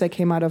many things that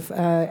came out of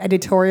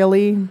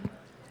editorially.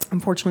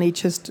 Unfortunately,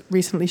 just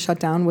recently shut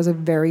down. Was a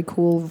very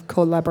cool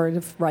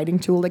collaborative writing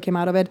tool that came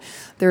out of it.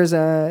 There's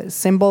a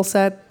symbol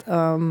set,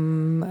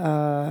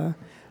 Dropmark,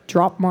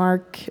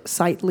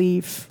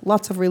 Siteleaf,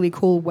 lots of really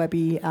cool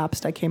webby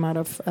apps that came out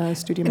of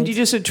Studio Mates. And do you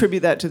just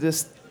attribute that to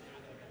this,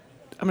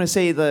 I'm going to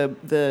say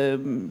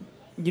the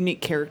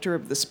unique character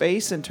of the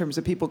space in terms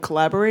of people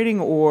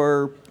collaborating,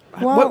 or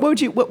what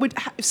would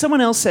if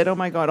someone else said, oh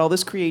my God, all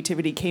this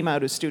creativity came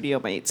out of Studio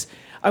Mates,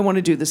 I want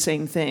to do the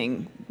same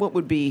thing, what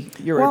would be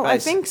your advice? Well, I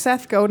think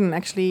Seth Godin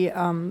actually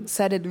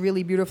said it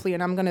really beautifully,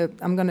 and I'm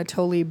gonna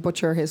totally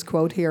butcher his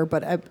quote here,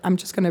 but I'm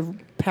just gonna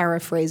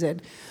paraphrase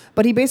it.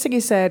 But he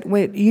basically said,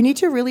 you need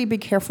to really be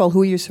careful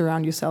who you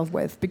surround yourself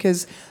with,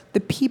 because the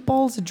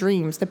people's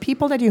dreams, the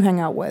people that you hang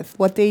out with,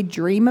 what they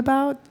dream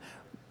about,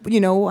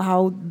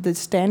 how the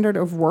standard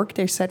of work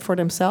they set for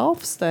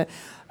themselves,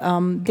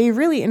 they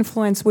really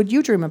influence what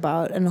you dream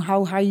about and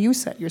how you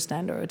set your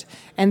standard.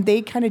 And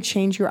they kind of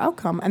change your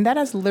outcome. And that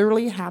has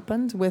literally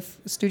happened with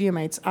Studio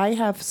Mates. I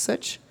have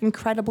such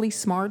incredibly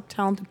smart,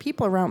 talented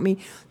people around me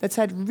that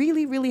set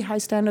really, really high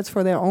standards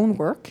for their own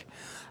work,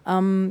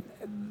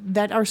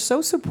 that are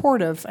so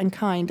supportive and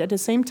kind. At the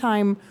same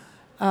time,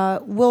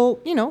 will,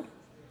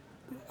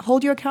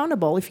 hold you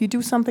accountable if you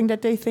do something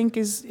that they think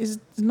is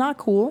not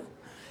cool.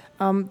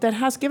 That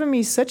has given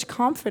me such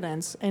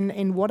confidence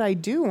in what I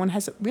do and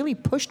has really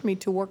pushed me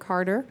to work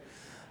harder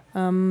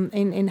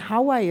in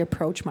how I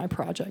approach my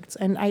projects.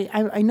 And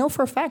I know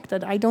for a fact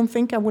that I don't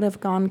think I would have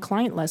gone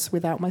clientless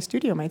without my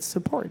Studio Mates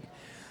support.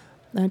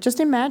 Just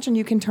imagine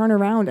you can turn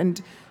around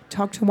and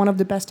talk to one of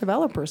the best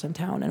developers in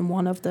town and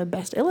one of the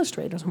best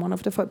illustrators and one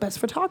of the best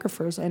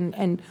photographers,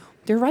 and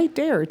they're right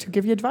there to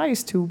give you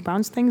advice, to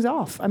bounce things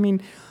off. I mean,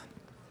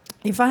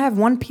 if I have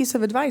one piece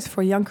of advice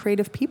for young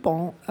creative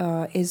people,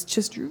 is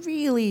just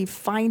really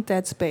find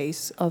that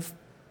space of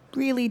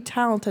really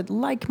talented,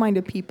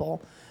 like-minded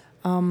people,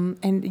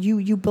 and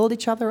you build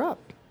each other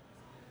up.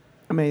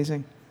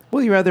 Amazing.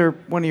 Well,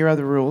 one of your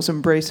other rules,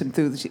 embrace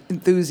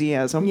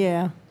enthusiasm.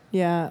 Yeah.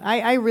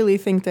 I really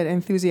think that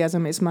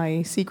enthusiasm is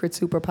my secret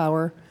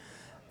superpower,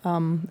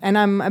 and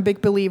I'm a big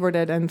believer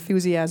that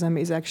enthusiasm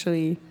is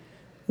actually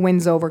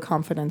wins over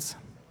confidence,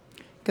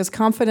 because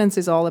confidence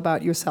is all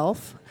about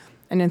yourself.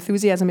 And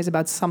enthusiasm is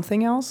about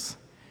something else.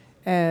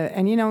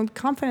 And,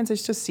 confidence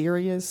is just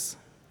serious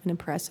and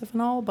impressive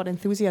and all, but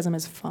enthusiasm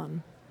is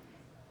fun.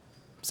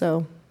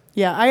 So,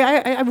 yeah,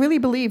 I really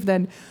believe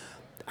that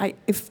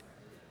if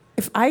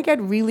I get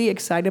really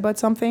excited about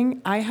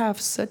something, I have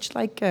such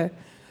like a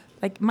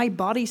like my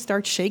body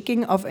starts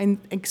shaking of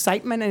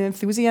excitement and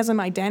enthusiasm.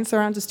 I dance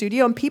around the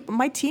studio, and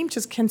my team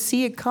just can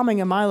see it coming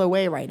a mile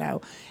away right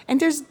now.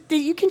 And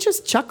you can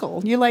just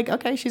chuckle. You're like,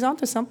 okay, she's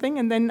onto something,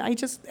 and then I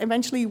just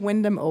eventually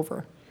win them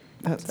over.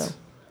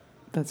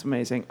 That's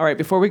amazing. All right,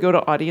 before we go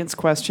to audience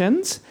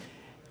questions,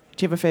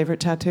 do you have a favorite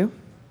tattoo?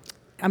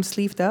 I'm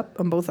sleeved up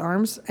on both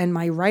arms, and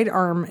my right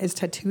arm is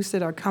tattoos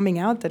that are coming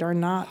out that are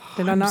not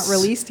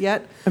released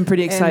yet. I'm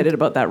pretty excited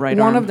about that right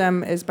arm. One of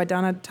them is by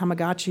Dana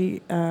Tamagotchi.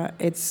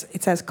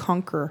 It says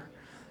conquer.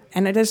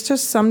 And it is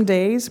just some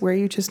days where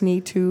you just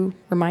need to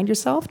remind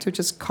yourself to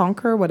just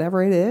conquer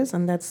whatever it is,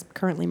 and that's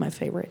currently my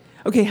favorite.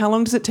 Okay, how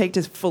long does it take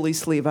to fully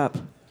sleeve up?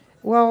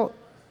 Well,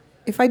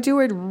 if I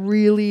do it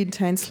really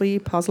intensely,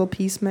 puzzle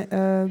piece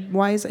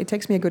wise, it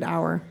takes me a good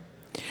hour.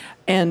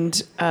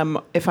 And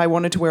if I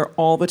wanted to wear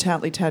all the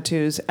Tattly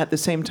tattoos at the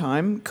same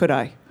time, could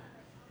I?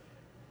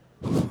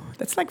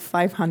 That's like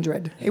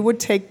 500. It would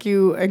take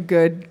you a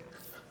good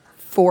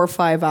 4 or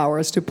 5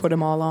 hours to put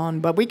them all on.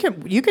 But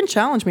you can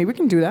challenge me. We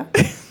can do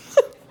that.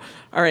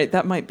 All right,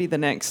 that might be the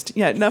next.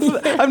 Yeah,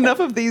 enough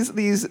of these.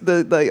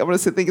 I want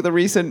to think of the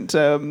recent.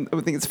 I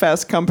think it's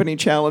Fast Company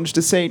challenge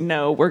to say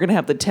no. We're going to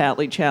have the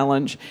Tattly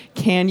challenge.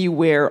 Can you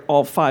wear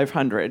all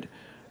 500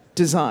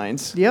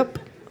 designs? Yep.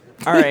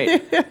 All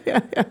right.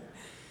 yeah.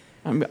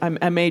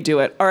 I may do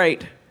it. All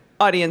right.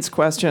 Audience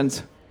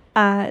questions.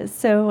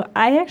 So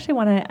I actually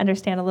want to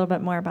understand a little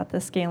bit more about the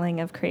scaling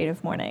of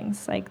Creative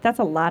Mornings. Like, that's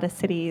a lot of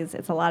cities.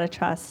 It's a lot of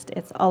trust.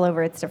 It's all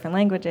over. It's different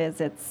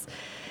languages.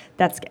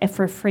 That's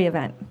for a free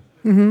event.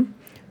 Mm-hmm.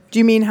 Do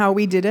you mean how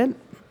we did it?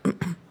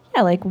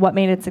 Yeah, like what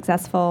made it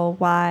successful?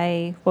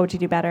 Why? What would you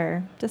do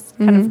better? Just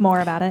kind of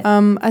more about it.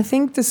 I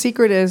think the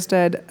secret is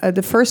that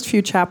the first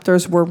few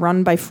chapters were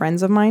run by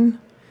friends of mine.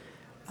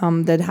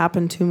 That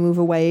happened to move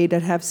away,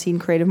 that have seen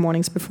Creative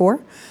Mornings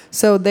before.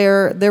 So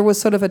there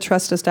was sort of a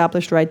trust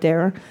established right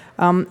there.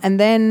 And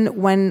then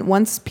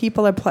once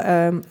people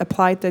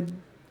applied that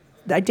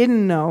I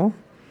didn't know,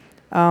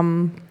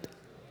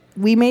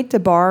 we made the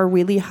bar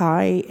really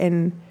high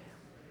in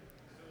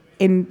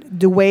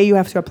the way you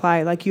have to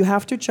apply. Like, you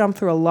have to jump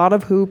through a lot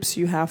of hoops.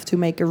 You have to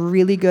make a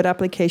really good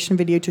application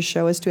video to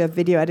show us to have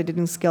video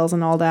editing skills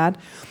and all that.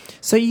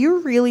 So you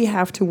really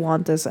have to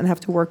want this and have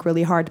to work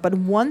really hard. But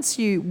once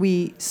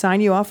we sign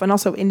you off, and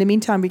also in the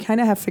meantime, we kind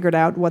of have figured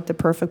out what the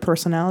perfect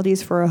personality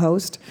is for a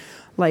host.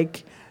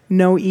 Like,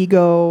 no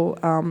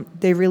ego.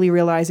 They really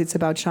realize it's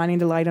about shining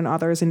the light on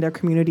others in their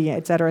community,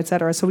 et cetera, et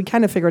cetera. So we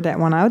kind of figured that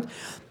one out.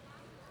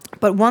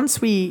 But once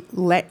we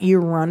let you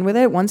run with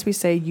it, once we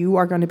say you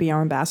are going to be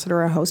our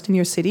ambassador or host in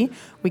your city,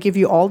 we give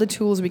you all the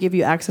tools, we give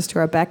you access to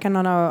our backend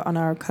on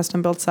our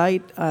custom built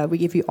site, we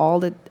give you all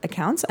the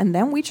accounts, and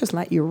then we just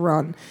let you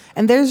run.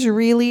 And there's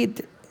really,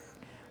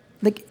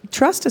 like,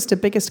 trust is the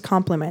biggest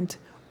compliment.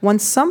 When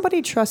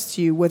somebody trusts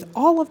you with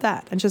all of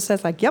that and just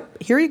says, like,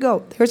 yep, here you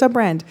go, here's our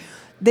brand,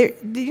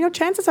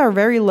 chances are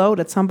very low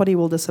that somebody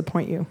will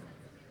disappoint you.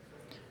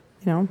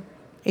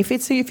 If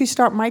you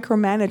start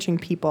micromanaging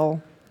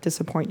people,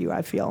 disappoint you,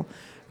 I feel.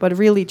 But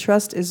really,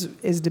 trust is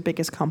the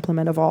biggest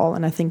compliment of all,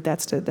 and I think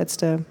that's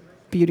the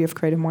beauty of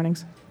Creative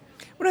Mornings.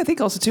 What I think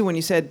also, too, when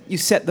you said you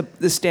set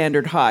the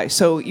standard high,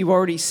 so you've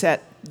already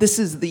set, this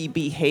is the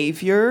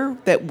behavior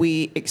that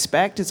we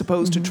expect, as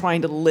opposed to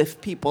trying to lift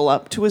people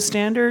up to a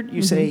standard.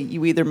 You say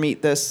you either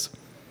meet this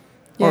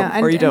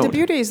or you don't. And the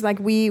beauty is, like,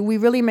 we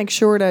really make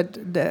sure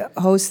that the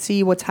hosts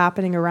see what's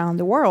happening around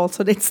the world,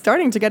 so it's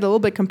starting to get a little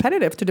bit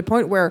competitive to the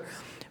point where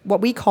what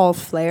we call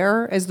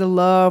flair is the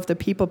love that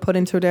people put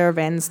into their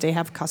events. They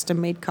have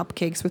custom-made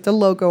cupcakes with the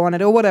logo on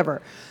it or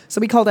whatever.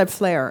 So we call that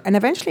flair. And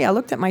eventually I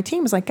looked at my team,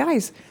 I was like,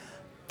 guys,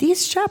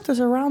 these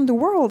chapters around the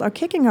world are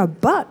kicking our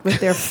butt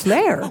with their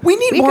flair. we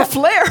need more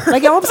flair.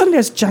 Like, all of a sudden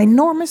there's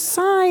ginormous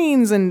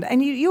signs and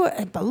you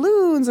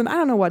balloons and I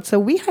don't know what. So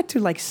we had to,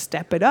 like,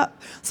 step it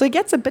up. So it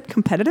gets a bit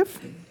competitive,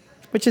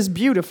 which is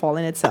beautiful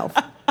in itself.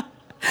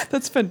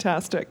 That's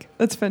fantastic.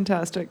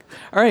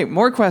 All right,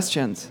 more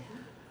questions.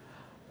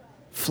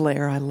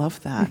 Flair, I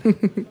love that.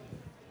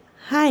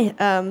 Hi,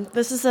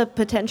 this is a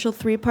potential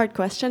 3-part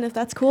question, if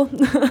that's cool.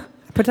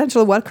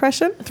 Potential what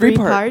question?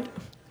 3-part.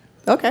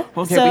 Okay.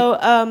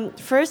 So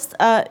first,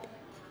 I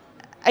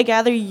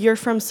gather you're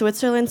from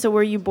Switzerland, so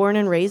were you born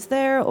and raised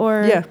there?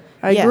 Or Yeah,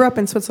 I grew up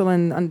in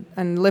Switzerland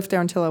and lived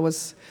there until I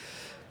was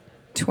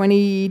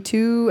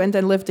 22, and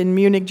then lived in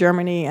Munich,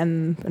 Germany,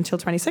 and until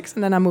 26,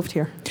 and then I moved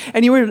here.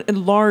 And you were in a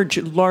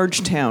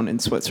large town in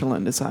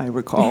Switzerland, as I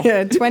recall.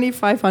 Yeah,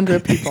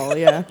 2,500 people.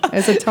 Yeah,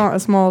 it's a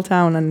small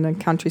town in the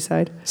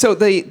countryside. So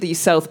the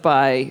South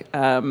by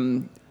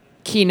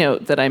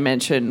keynote that I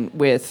mentioned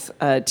with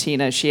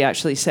Tina, she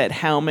actually said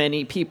how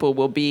many people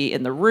will be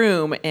in the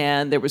room,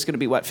 and there was going to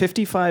be,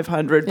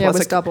 5,500? Yeah, it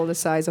was double the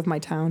size of my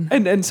town.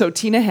 And so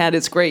Tina had,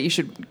 it's great, you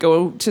should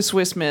go to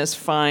Swiss Miss,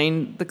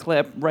 find the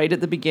clip right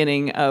at the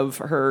beginning of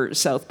her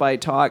South by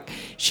talk.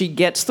 She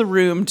gets the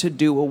room to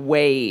do a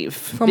wave.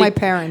 For my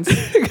parents.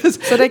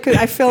 So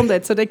I filmed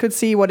it so they could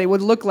see what it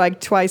would look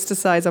like twice the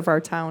size of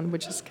our town,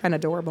 which is kind of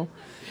adorable.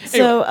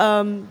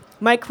 So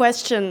my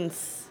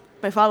questions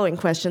my following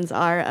questions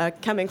are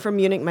coming from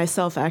Munich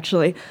myself,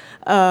 actually.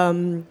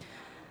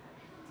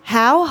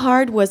 How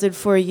hard was it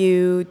for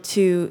you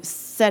to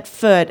set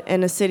foot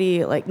in a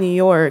city like New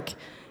York,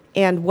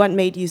 and what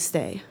made you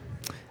stay?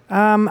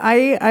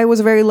 I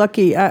was very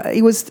lucky.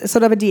 It was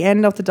sort of at the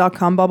end of the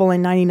dot-com bubble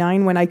in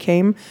 '99 when I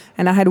came,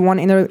 and I had one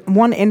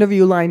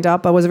interview lined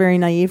up. I was very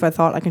naive. I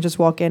thought I could just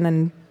walk in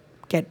and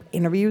get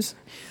interviews.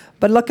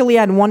 But luckily,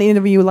 I had one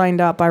interview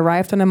lined up. I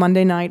arrived on a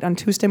Monday night. On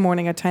Tuesday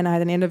morning at 10, I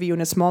had an interview in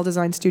a small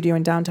design studio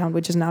in downtown,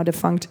 which is now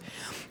defunct.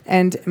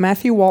 And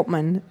Matthew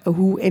Waltman,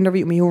 who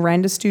interviewed me, who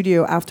ran the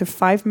studio, after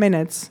 5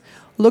 minutes,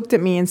 looked at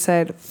me and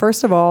said,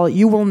 first of all,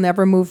 you will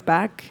never move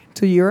back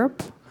to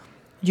Europe.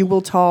 You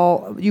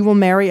will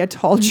marry a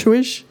tall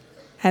Jewish,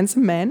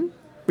 handsome man,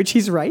 which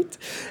he's right,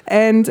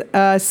 and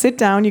sit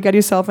down. You get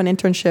yourself an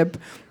internship,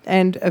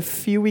 and a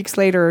few weeks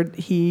later,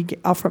 he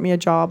offered me a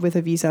job with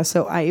a visa.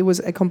 So it was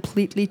a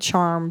completely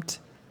charmed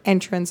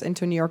entrance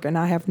into New York, and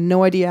I have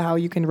no idea how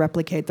you can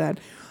replicate that,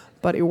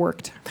 but it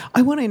worked.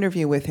 I want to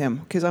interview with him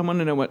because I want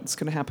to know what's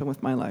going to happen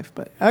with my life.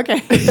 But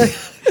okay,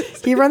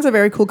 he runs a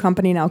very cool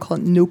company now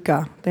called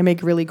Nuka. They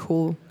make really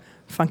cool,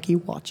 funky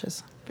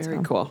watches.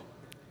 Very cool.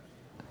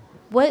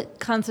 What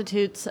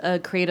constitutes a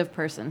creative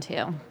person to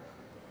you?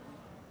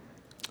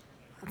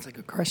 That's a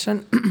good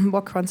question.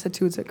 What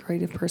constitutes a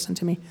creative person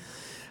to me?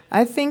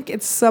 I think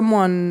it's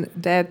someone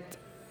that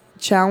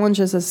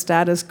challenges a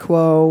status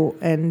quo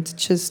and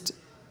just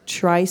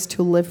tries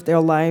to live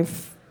their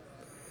life,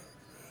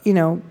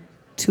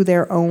 to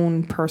their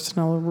own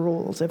personal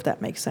rules, if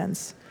that makes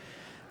sense.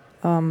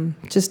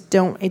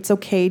 It's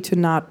okay to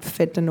not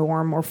fit the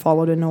norm or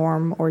follow the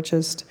norm or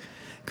just...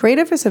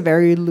 Creative is a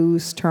very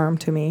loose term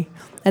to me.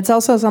 It's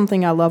also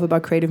something I love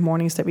about Creative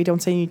Mornings, that we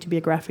don't say you need to be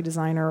a graphic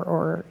designer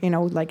or,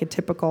 like a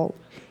typical...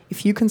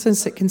 If you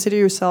consider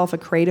yourself a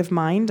creative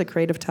mind, a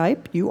creative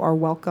type, you are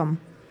welcome.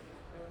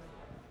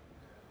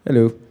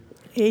 Hello.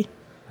 Hey.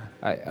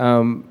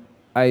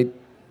 I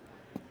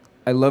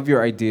love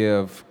your idea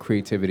of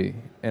creativity,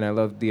 and I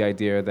love the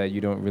idea that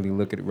you don't really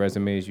look at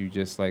resumes. You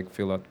just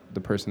fill out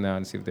the person out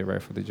and see if they're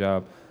right for the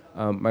job.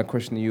 My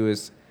question to you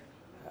is,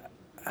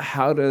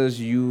 how do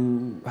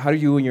you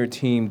and your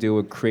team deal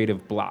with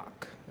creative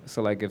block?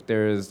 So if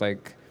there is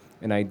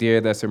an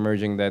idea that's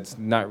emerging that's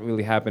not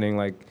really happening,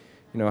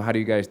 how do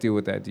you guys deal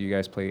with that? Do you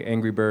guys play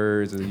Angry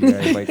Birds? Or do you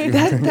guys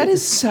that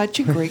is such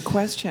a great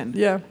question.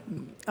 Yeah.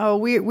 Oh,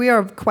 we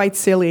are quite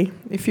silly.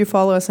 If you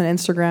follow us on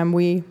Instagram,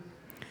 we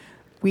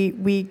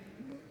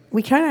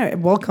kind of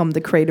welcome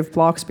the creative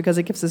blocks because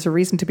it gives us a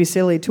reason to be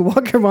silly, to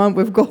walk around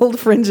with gold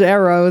fringe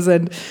arrows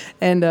and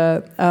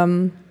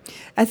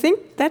I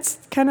think that's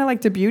kind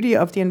of the beauty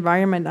of the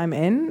environment I'm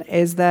in,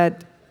 is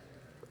that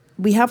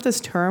we have this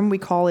term, we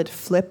call it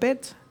flip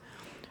it.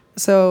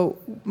 So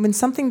when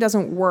something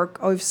doesn't work,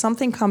 or if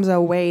something comes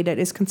our way that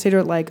is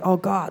considered oh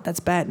God, that's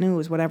bad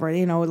news, whatever, a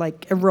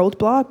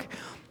roadblock,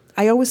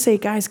 I always say,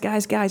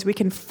 guys, we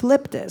can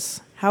flip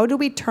this. How do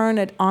we turn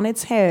it on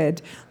its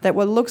head, that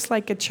what looks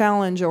like a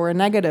challenge or a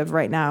negative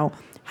right now,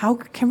 how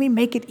can we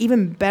make it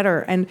even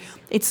better? And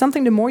it's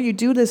something, the more you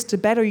do this, the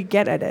better you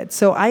get at it.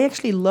 So I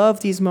actually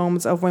love these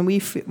moments of when we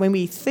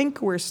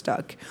think we're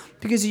stuck,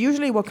 because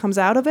usually what comes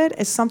out of it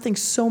is something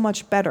so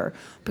much better,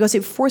 because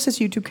it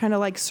forces you to kind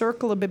of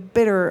circle a bit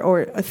better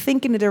or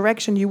think in a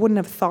direction you wouldn't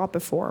have thought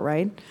before,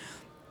 right?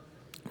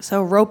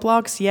 So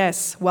roadblocks,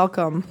 yes,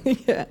 welcome.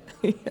 Yeah.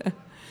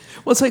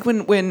 Well, it's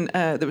when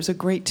there was a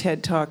great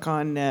TED talk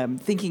on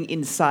thinking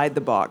inside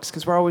the box,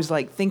 because we're always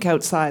think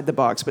outside the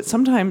box, but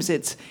sometimes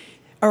it's,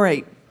 all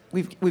right,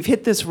 we've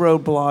hit this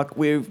roadblock,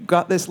 we've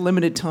got this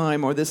limited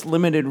time or this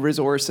limited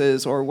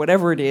resources or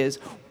whatever it is.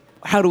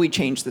 How do we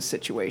change the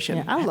situation?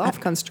 Yeah, I love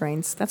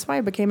constraints. That's why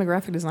I became a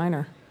graphic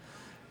designer.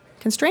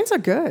 Constraints are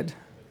good.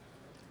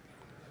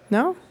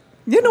 No?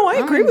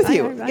 I agree with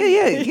you.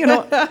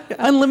 Yeah.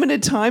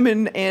 Unlimited time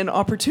and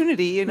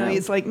opportunity.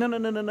 It's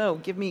no.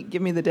 Give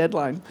me the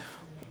deadline.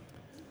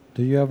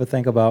 Do you ever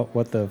think about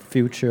what the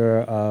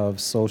future of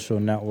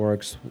social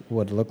networks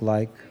would look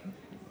like?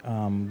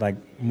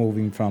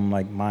 Moving from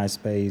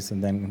MySpace,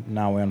 and then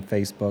now we're on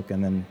Facebook,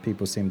 and then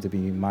people seem to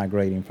be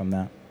migrating from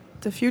that.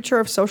 The future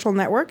of social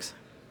networks?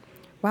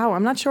 Wow,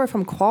 I'm not sure if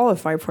I'm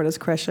qualified for this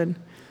question.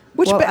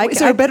 Is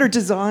there a better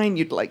design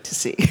you'd like to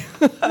see?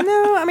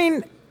 No, I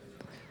mean,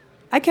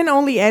 I can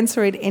only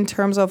answer it in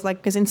terms of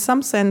because in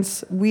some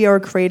sense, we are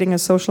creating a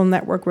social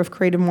network with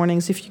Creative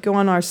Mornings. If you go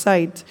on our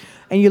site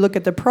and you look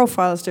at the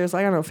profiles, there's,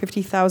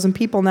 50,000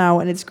 people now,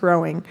 and it's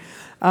growing.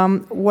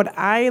 What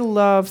I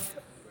love...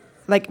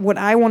 what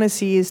I want to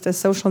see is the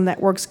social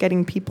networks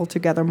getting people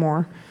together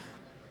more.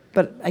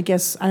 But I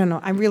guess, I don't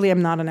know. I really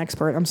am not an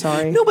expert. I'm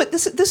sorry. No, but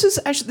this is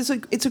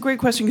actually, it's a great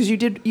question, because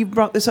you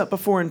brought this up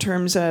before in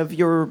terms of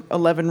your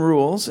 11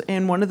 rules,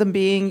 and one of them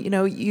being,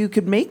 you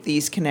could make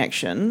these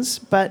connections,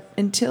 but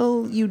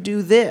until you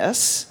do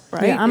this,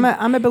 right? Yeah,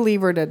 I'm a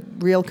believer that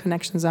real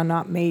connections are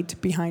not made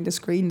behind a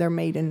screen. They're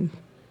made in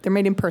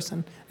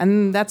person.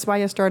 And that's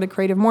why I started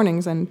Creative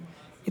Mornings, and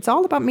it's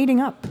all about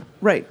meeting up.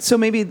 Right. So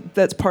maybe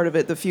that's part of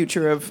it. The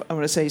future of, I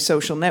want to say,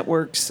 social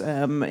networks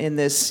in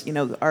this,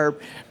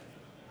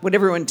 what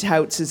everyone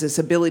touts is this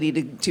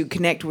ability to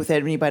connect with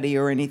anybody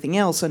or anything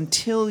else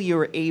until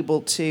you're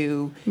able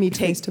to Meet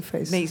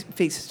face-to-face.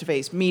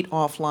 Face-to-face, meet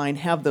offline,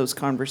 have those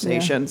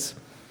conversations.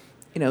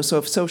 So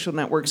if social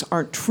networks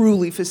aren't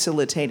truly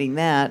facilitating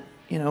that,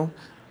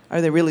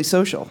 are they really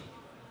social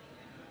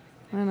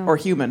I don't know. or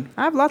human?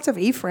 I have lots of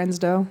e-friends,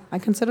 though. I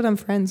consider them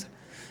friends.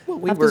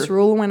 Well, I have this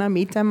rule when I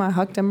meet them, I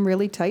hug them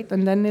really tight,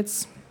 and then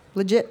it's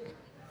legit.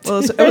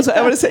 Well,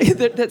 I want to say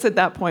that's at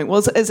that point.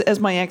 Well, as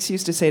my ex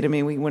used to say to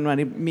me when I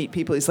meet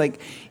people, he's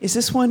like, "Is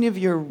this one of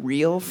your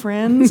real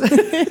friends?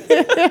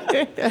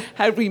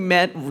 Had we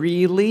met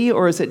really,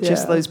 or is it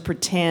just those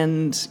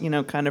pretend,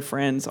 kind of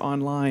friends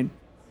online?"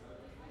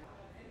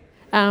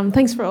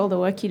 Thanks for all the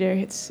work you do.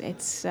 It's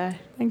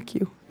Thank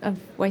you. I've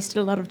wasted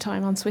a lot of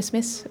time on Swiss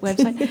Miss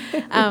website.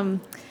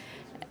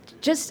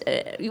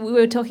 We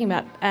were talking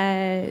about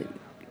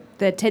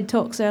the TED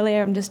Talks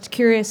earlier. I'm just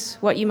curious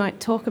what you might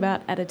talk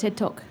about at a TED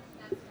Talk.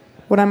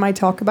 What I might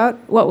talk about?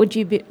 What would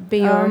you be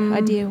your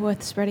idea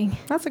worth spreading?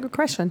 That's a good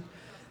question.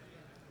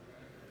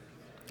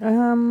 It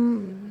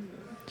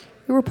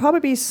would probably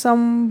be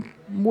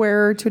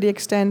somewhere to the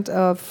extent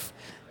of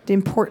the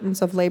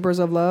importance of labors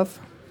of love.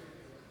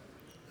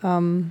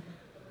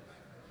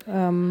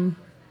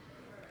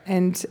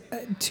 And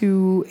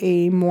to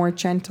a more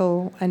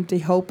gentle, and the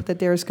hope that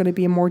there's going to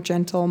be a more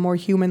gentle, more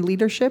human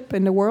leadership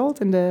in the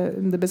world, in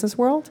the business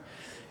world,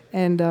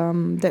 and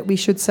that we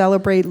should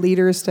celebrate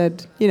leaders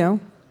that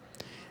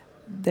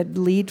that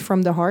lead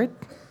from the heart.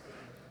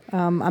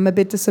 I'm a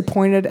bit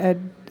disappointed at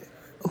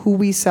who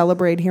we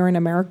celebrate here in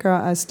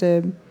America as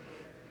the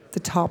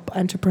top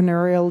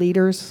entrepreneurial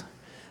leaders,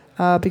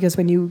 because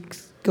when you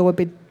go a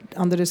bit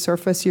under the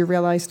surface, you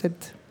realize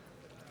that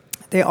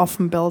they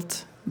often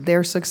built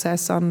their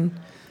success on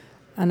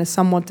a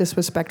somewhat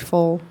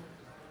disrespectful,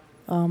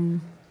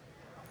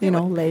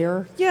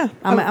 layer. Yeah,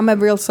 I'm a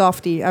real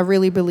softie. I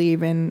really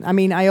believe in. I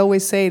mean, I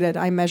always say that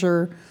I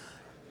measure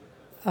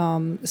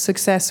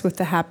success with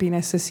the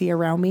happiness I see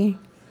around me.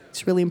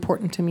 It's really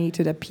important to me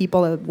to the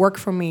people that work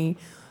for me.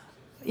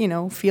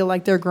 Feel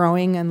like they're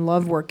growing and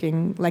love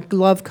working, like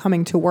love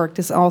coming to work.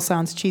 This all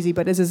sounds cheesy,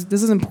 but this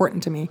is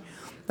important to me.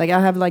 Like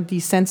I have like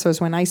these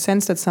sensors. When I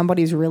sense that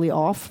somebody's really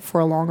off for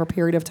a longer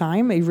period of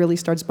time, it really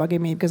starts bugging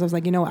me because I was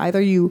like, either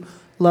you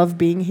love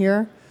being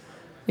here,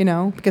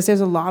 because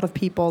there's a lot of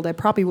people that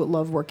probably would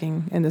love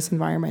working in this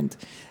environment.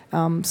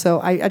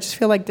 So I just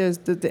feel like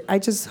I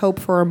just hope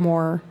for a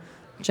more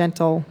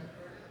gentle.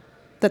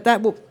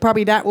 That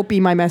will be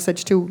my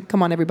message too.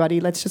 Come on,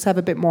 everybody, let's just have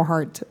a bit more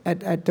heart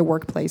at the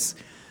workplace.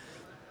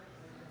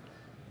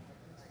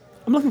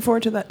 I'm looking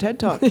forward to that TED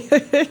Talk.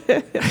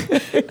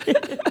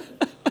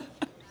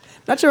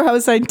 Not sure how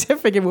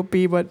scientific it would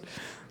be, but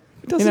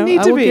it doesn't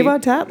need to be. Give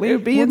out tat. It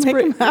would be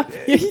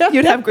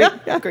You'd have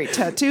great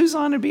tattoos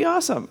on. It'd be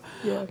awesome.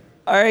 Yeah.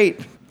 All right,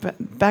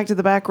 back to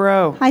the back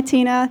row. Hi,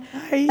 Tina.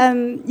 Hi.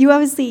 You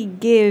obviously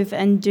give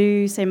and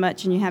do so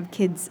much, and you have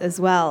kids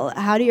as well.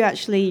 How do you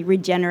actually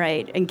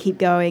regenerate and keep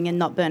going and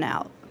not burn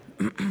out?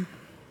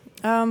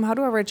 How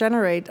do I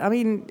regenerate? I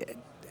mean,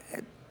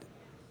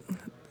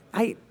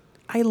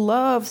 I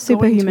love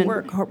going to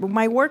work.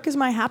 My work is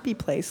my happy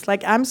place.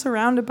 Like I'm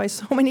surrounded by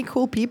so many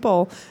cool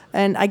people,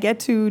 and I get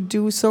to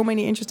do so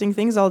many interesting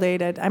things all day.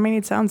 That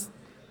it sounds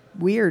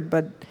weird,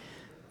 but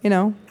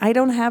I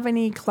don't have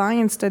any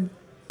clients that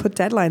put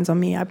deadlines on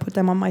me. I put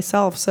them on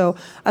myself. So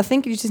I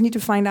think you just need to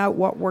find out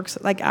what works.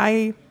 Like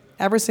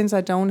ever since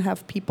I don't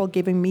have people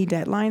giving me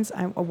deadlines,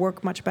 I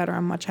work much better.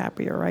 I'm much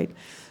happier, right?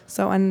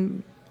 So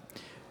and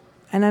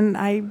then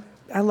I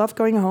love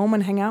going home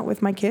and hang out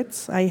with my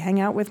kids. I hang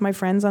out with my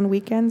friends on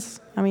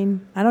weekends. I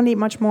don't need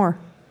much more.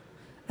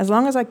 As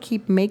long as I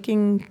keep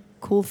making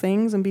cool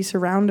things and be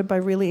surrounded by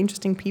really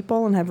interesting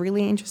people and have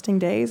really interesting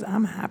days,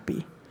 I'm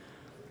happy.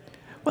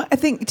 Well, I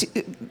think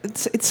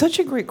it's such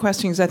a great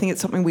question because I think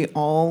it's something we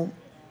all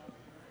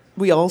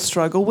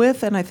struggle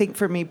with, and I think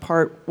for me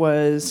part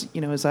was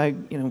as I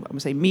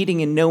would say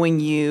meeting and knowing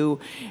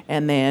you,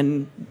 and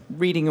then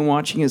reading and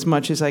watching as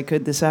much as I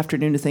could this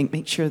afternoon to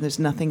make sure there's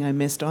nothing I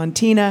missed on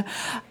Tina,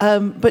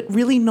 but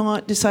really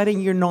not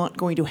deciding you're not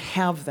going to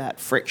have that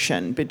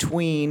friction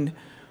between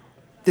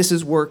this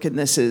is work and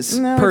this is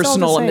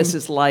personal and this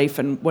is life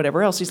and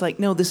whatever else. He's like,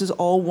 no, this is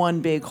all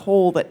one big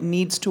whole that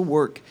needs to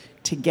work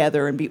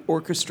together and be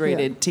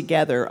orchestrated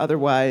together.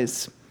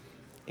 Otherwise,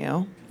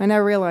 And I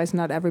realize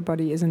not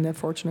everybody is in the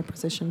fortunate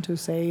position to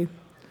say,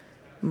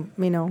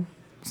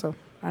 so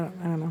I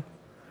don't know.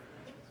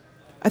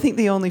 I think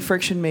the only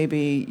friction may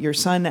be your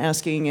son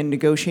asking and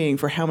negotiating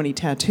for how many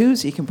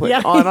tattoos he can put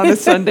on a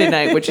Sunday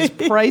night, which is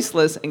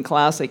priceless and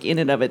classic in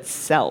and of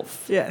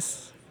itself.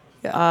 Yes.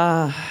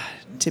 Yeah.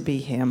 To be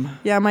him.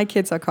 Yeah, my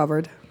kids are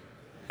covered.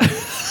 I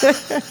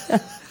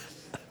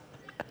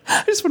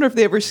just wonder if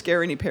they ever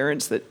scare any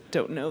parents that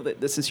don't know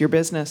that this is your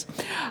business.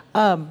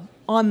 On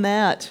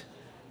that,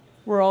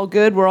 We're all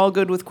good. We're all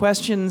good with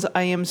questions.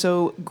 I am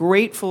so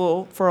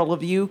grateful for all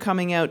of you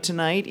coming out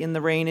tonight in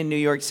the rain in New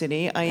York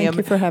City. Thank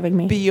you for having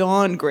me.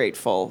 Beyond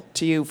grateful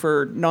to you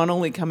for not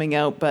only coming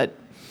out, but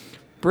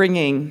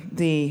bringing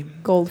the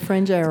Gold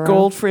fringe arrow.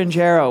 Gold fringe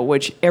arrow,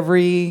 which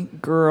every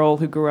girl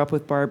who grew up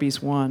with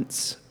Barbies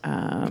wants.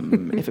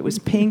 If it was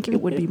pink,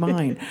 it would be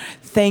mine.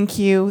 Thank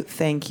you,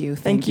 thank you,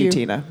 thank you,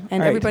 Tina. And All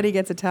right. everybody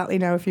gets a tally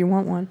now if you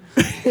want one.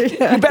 You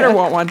better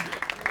want one.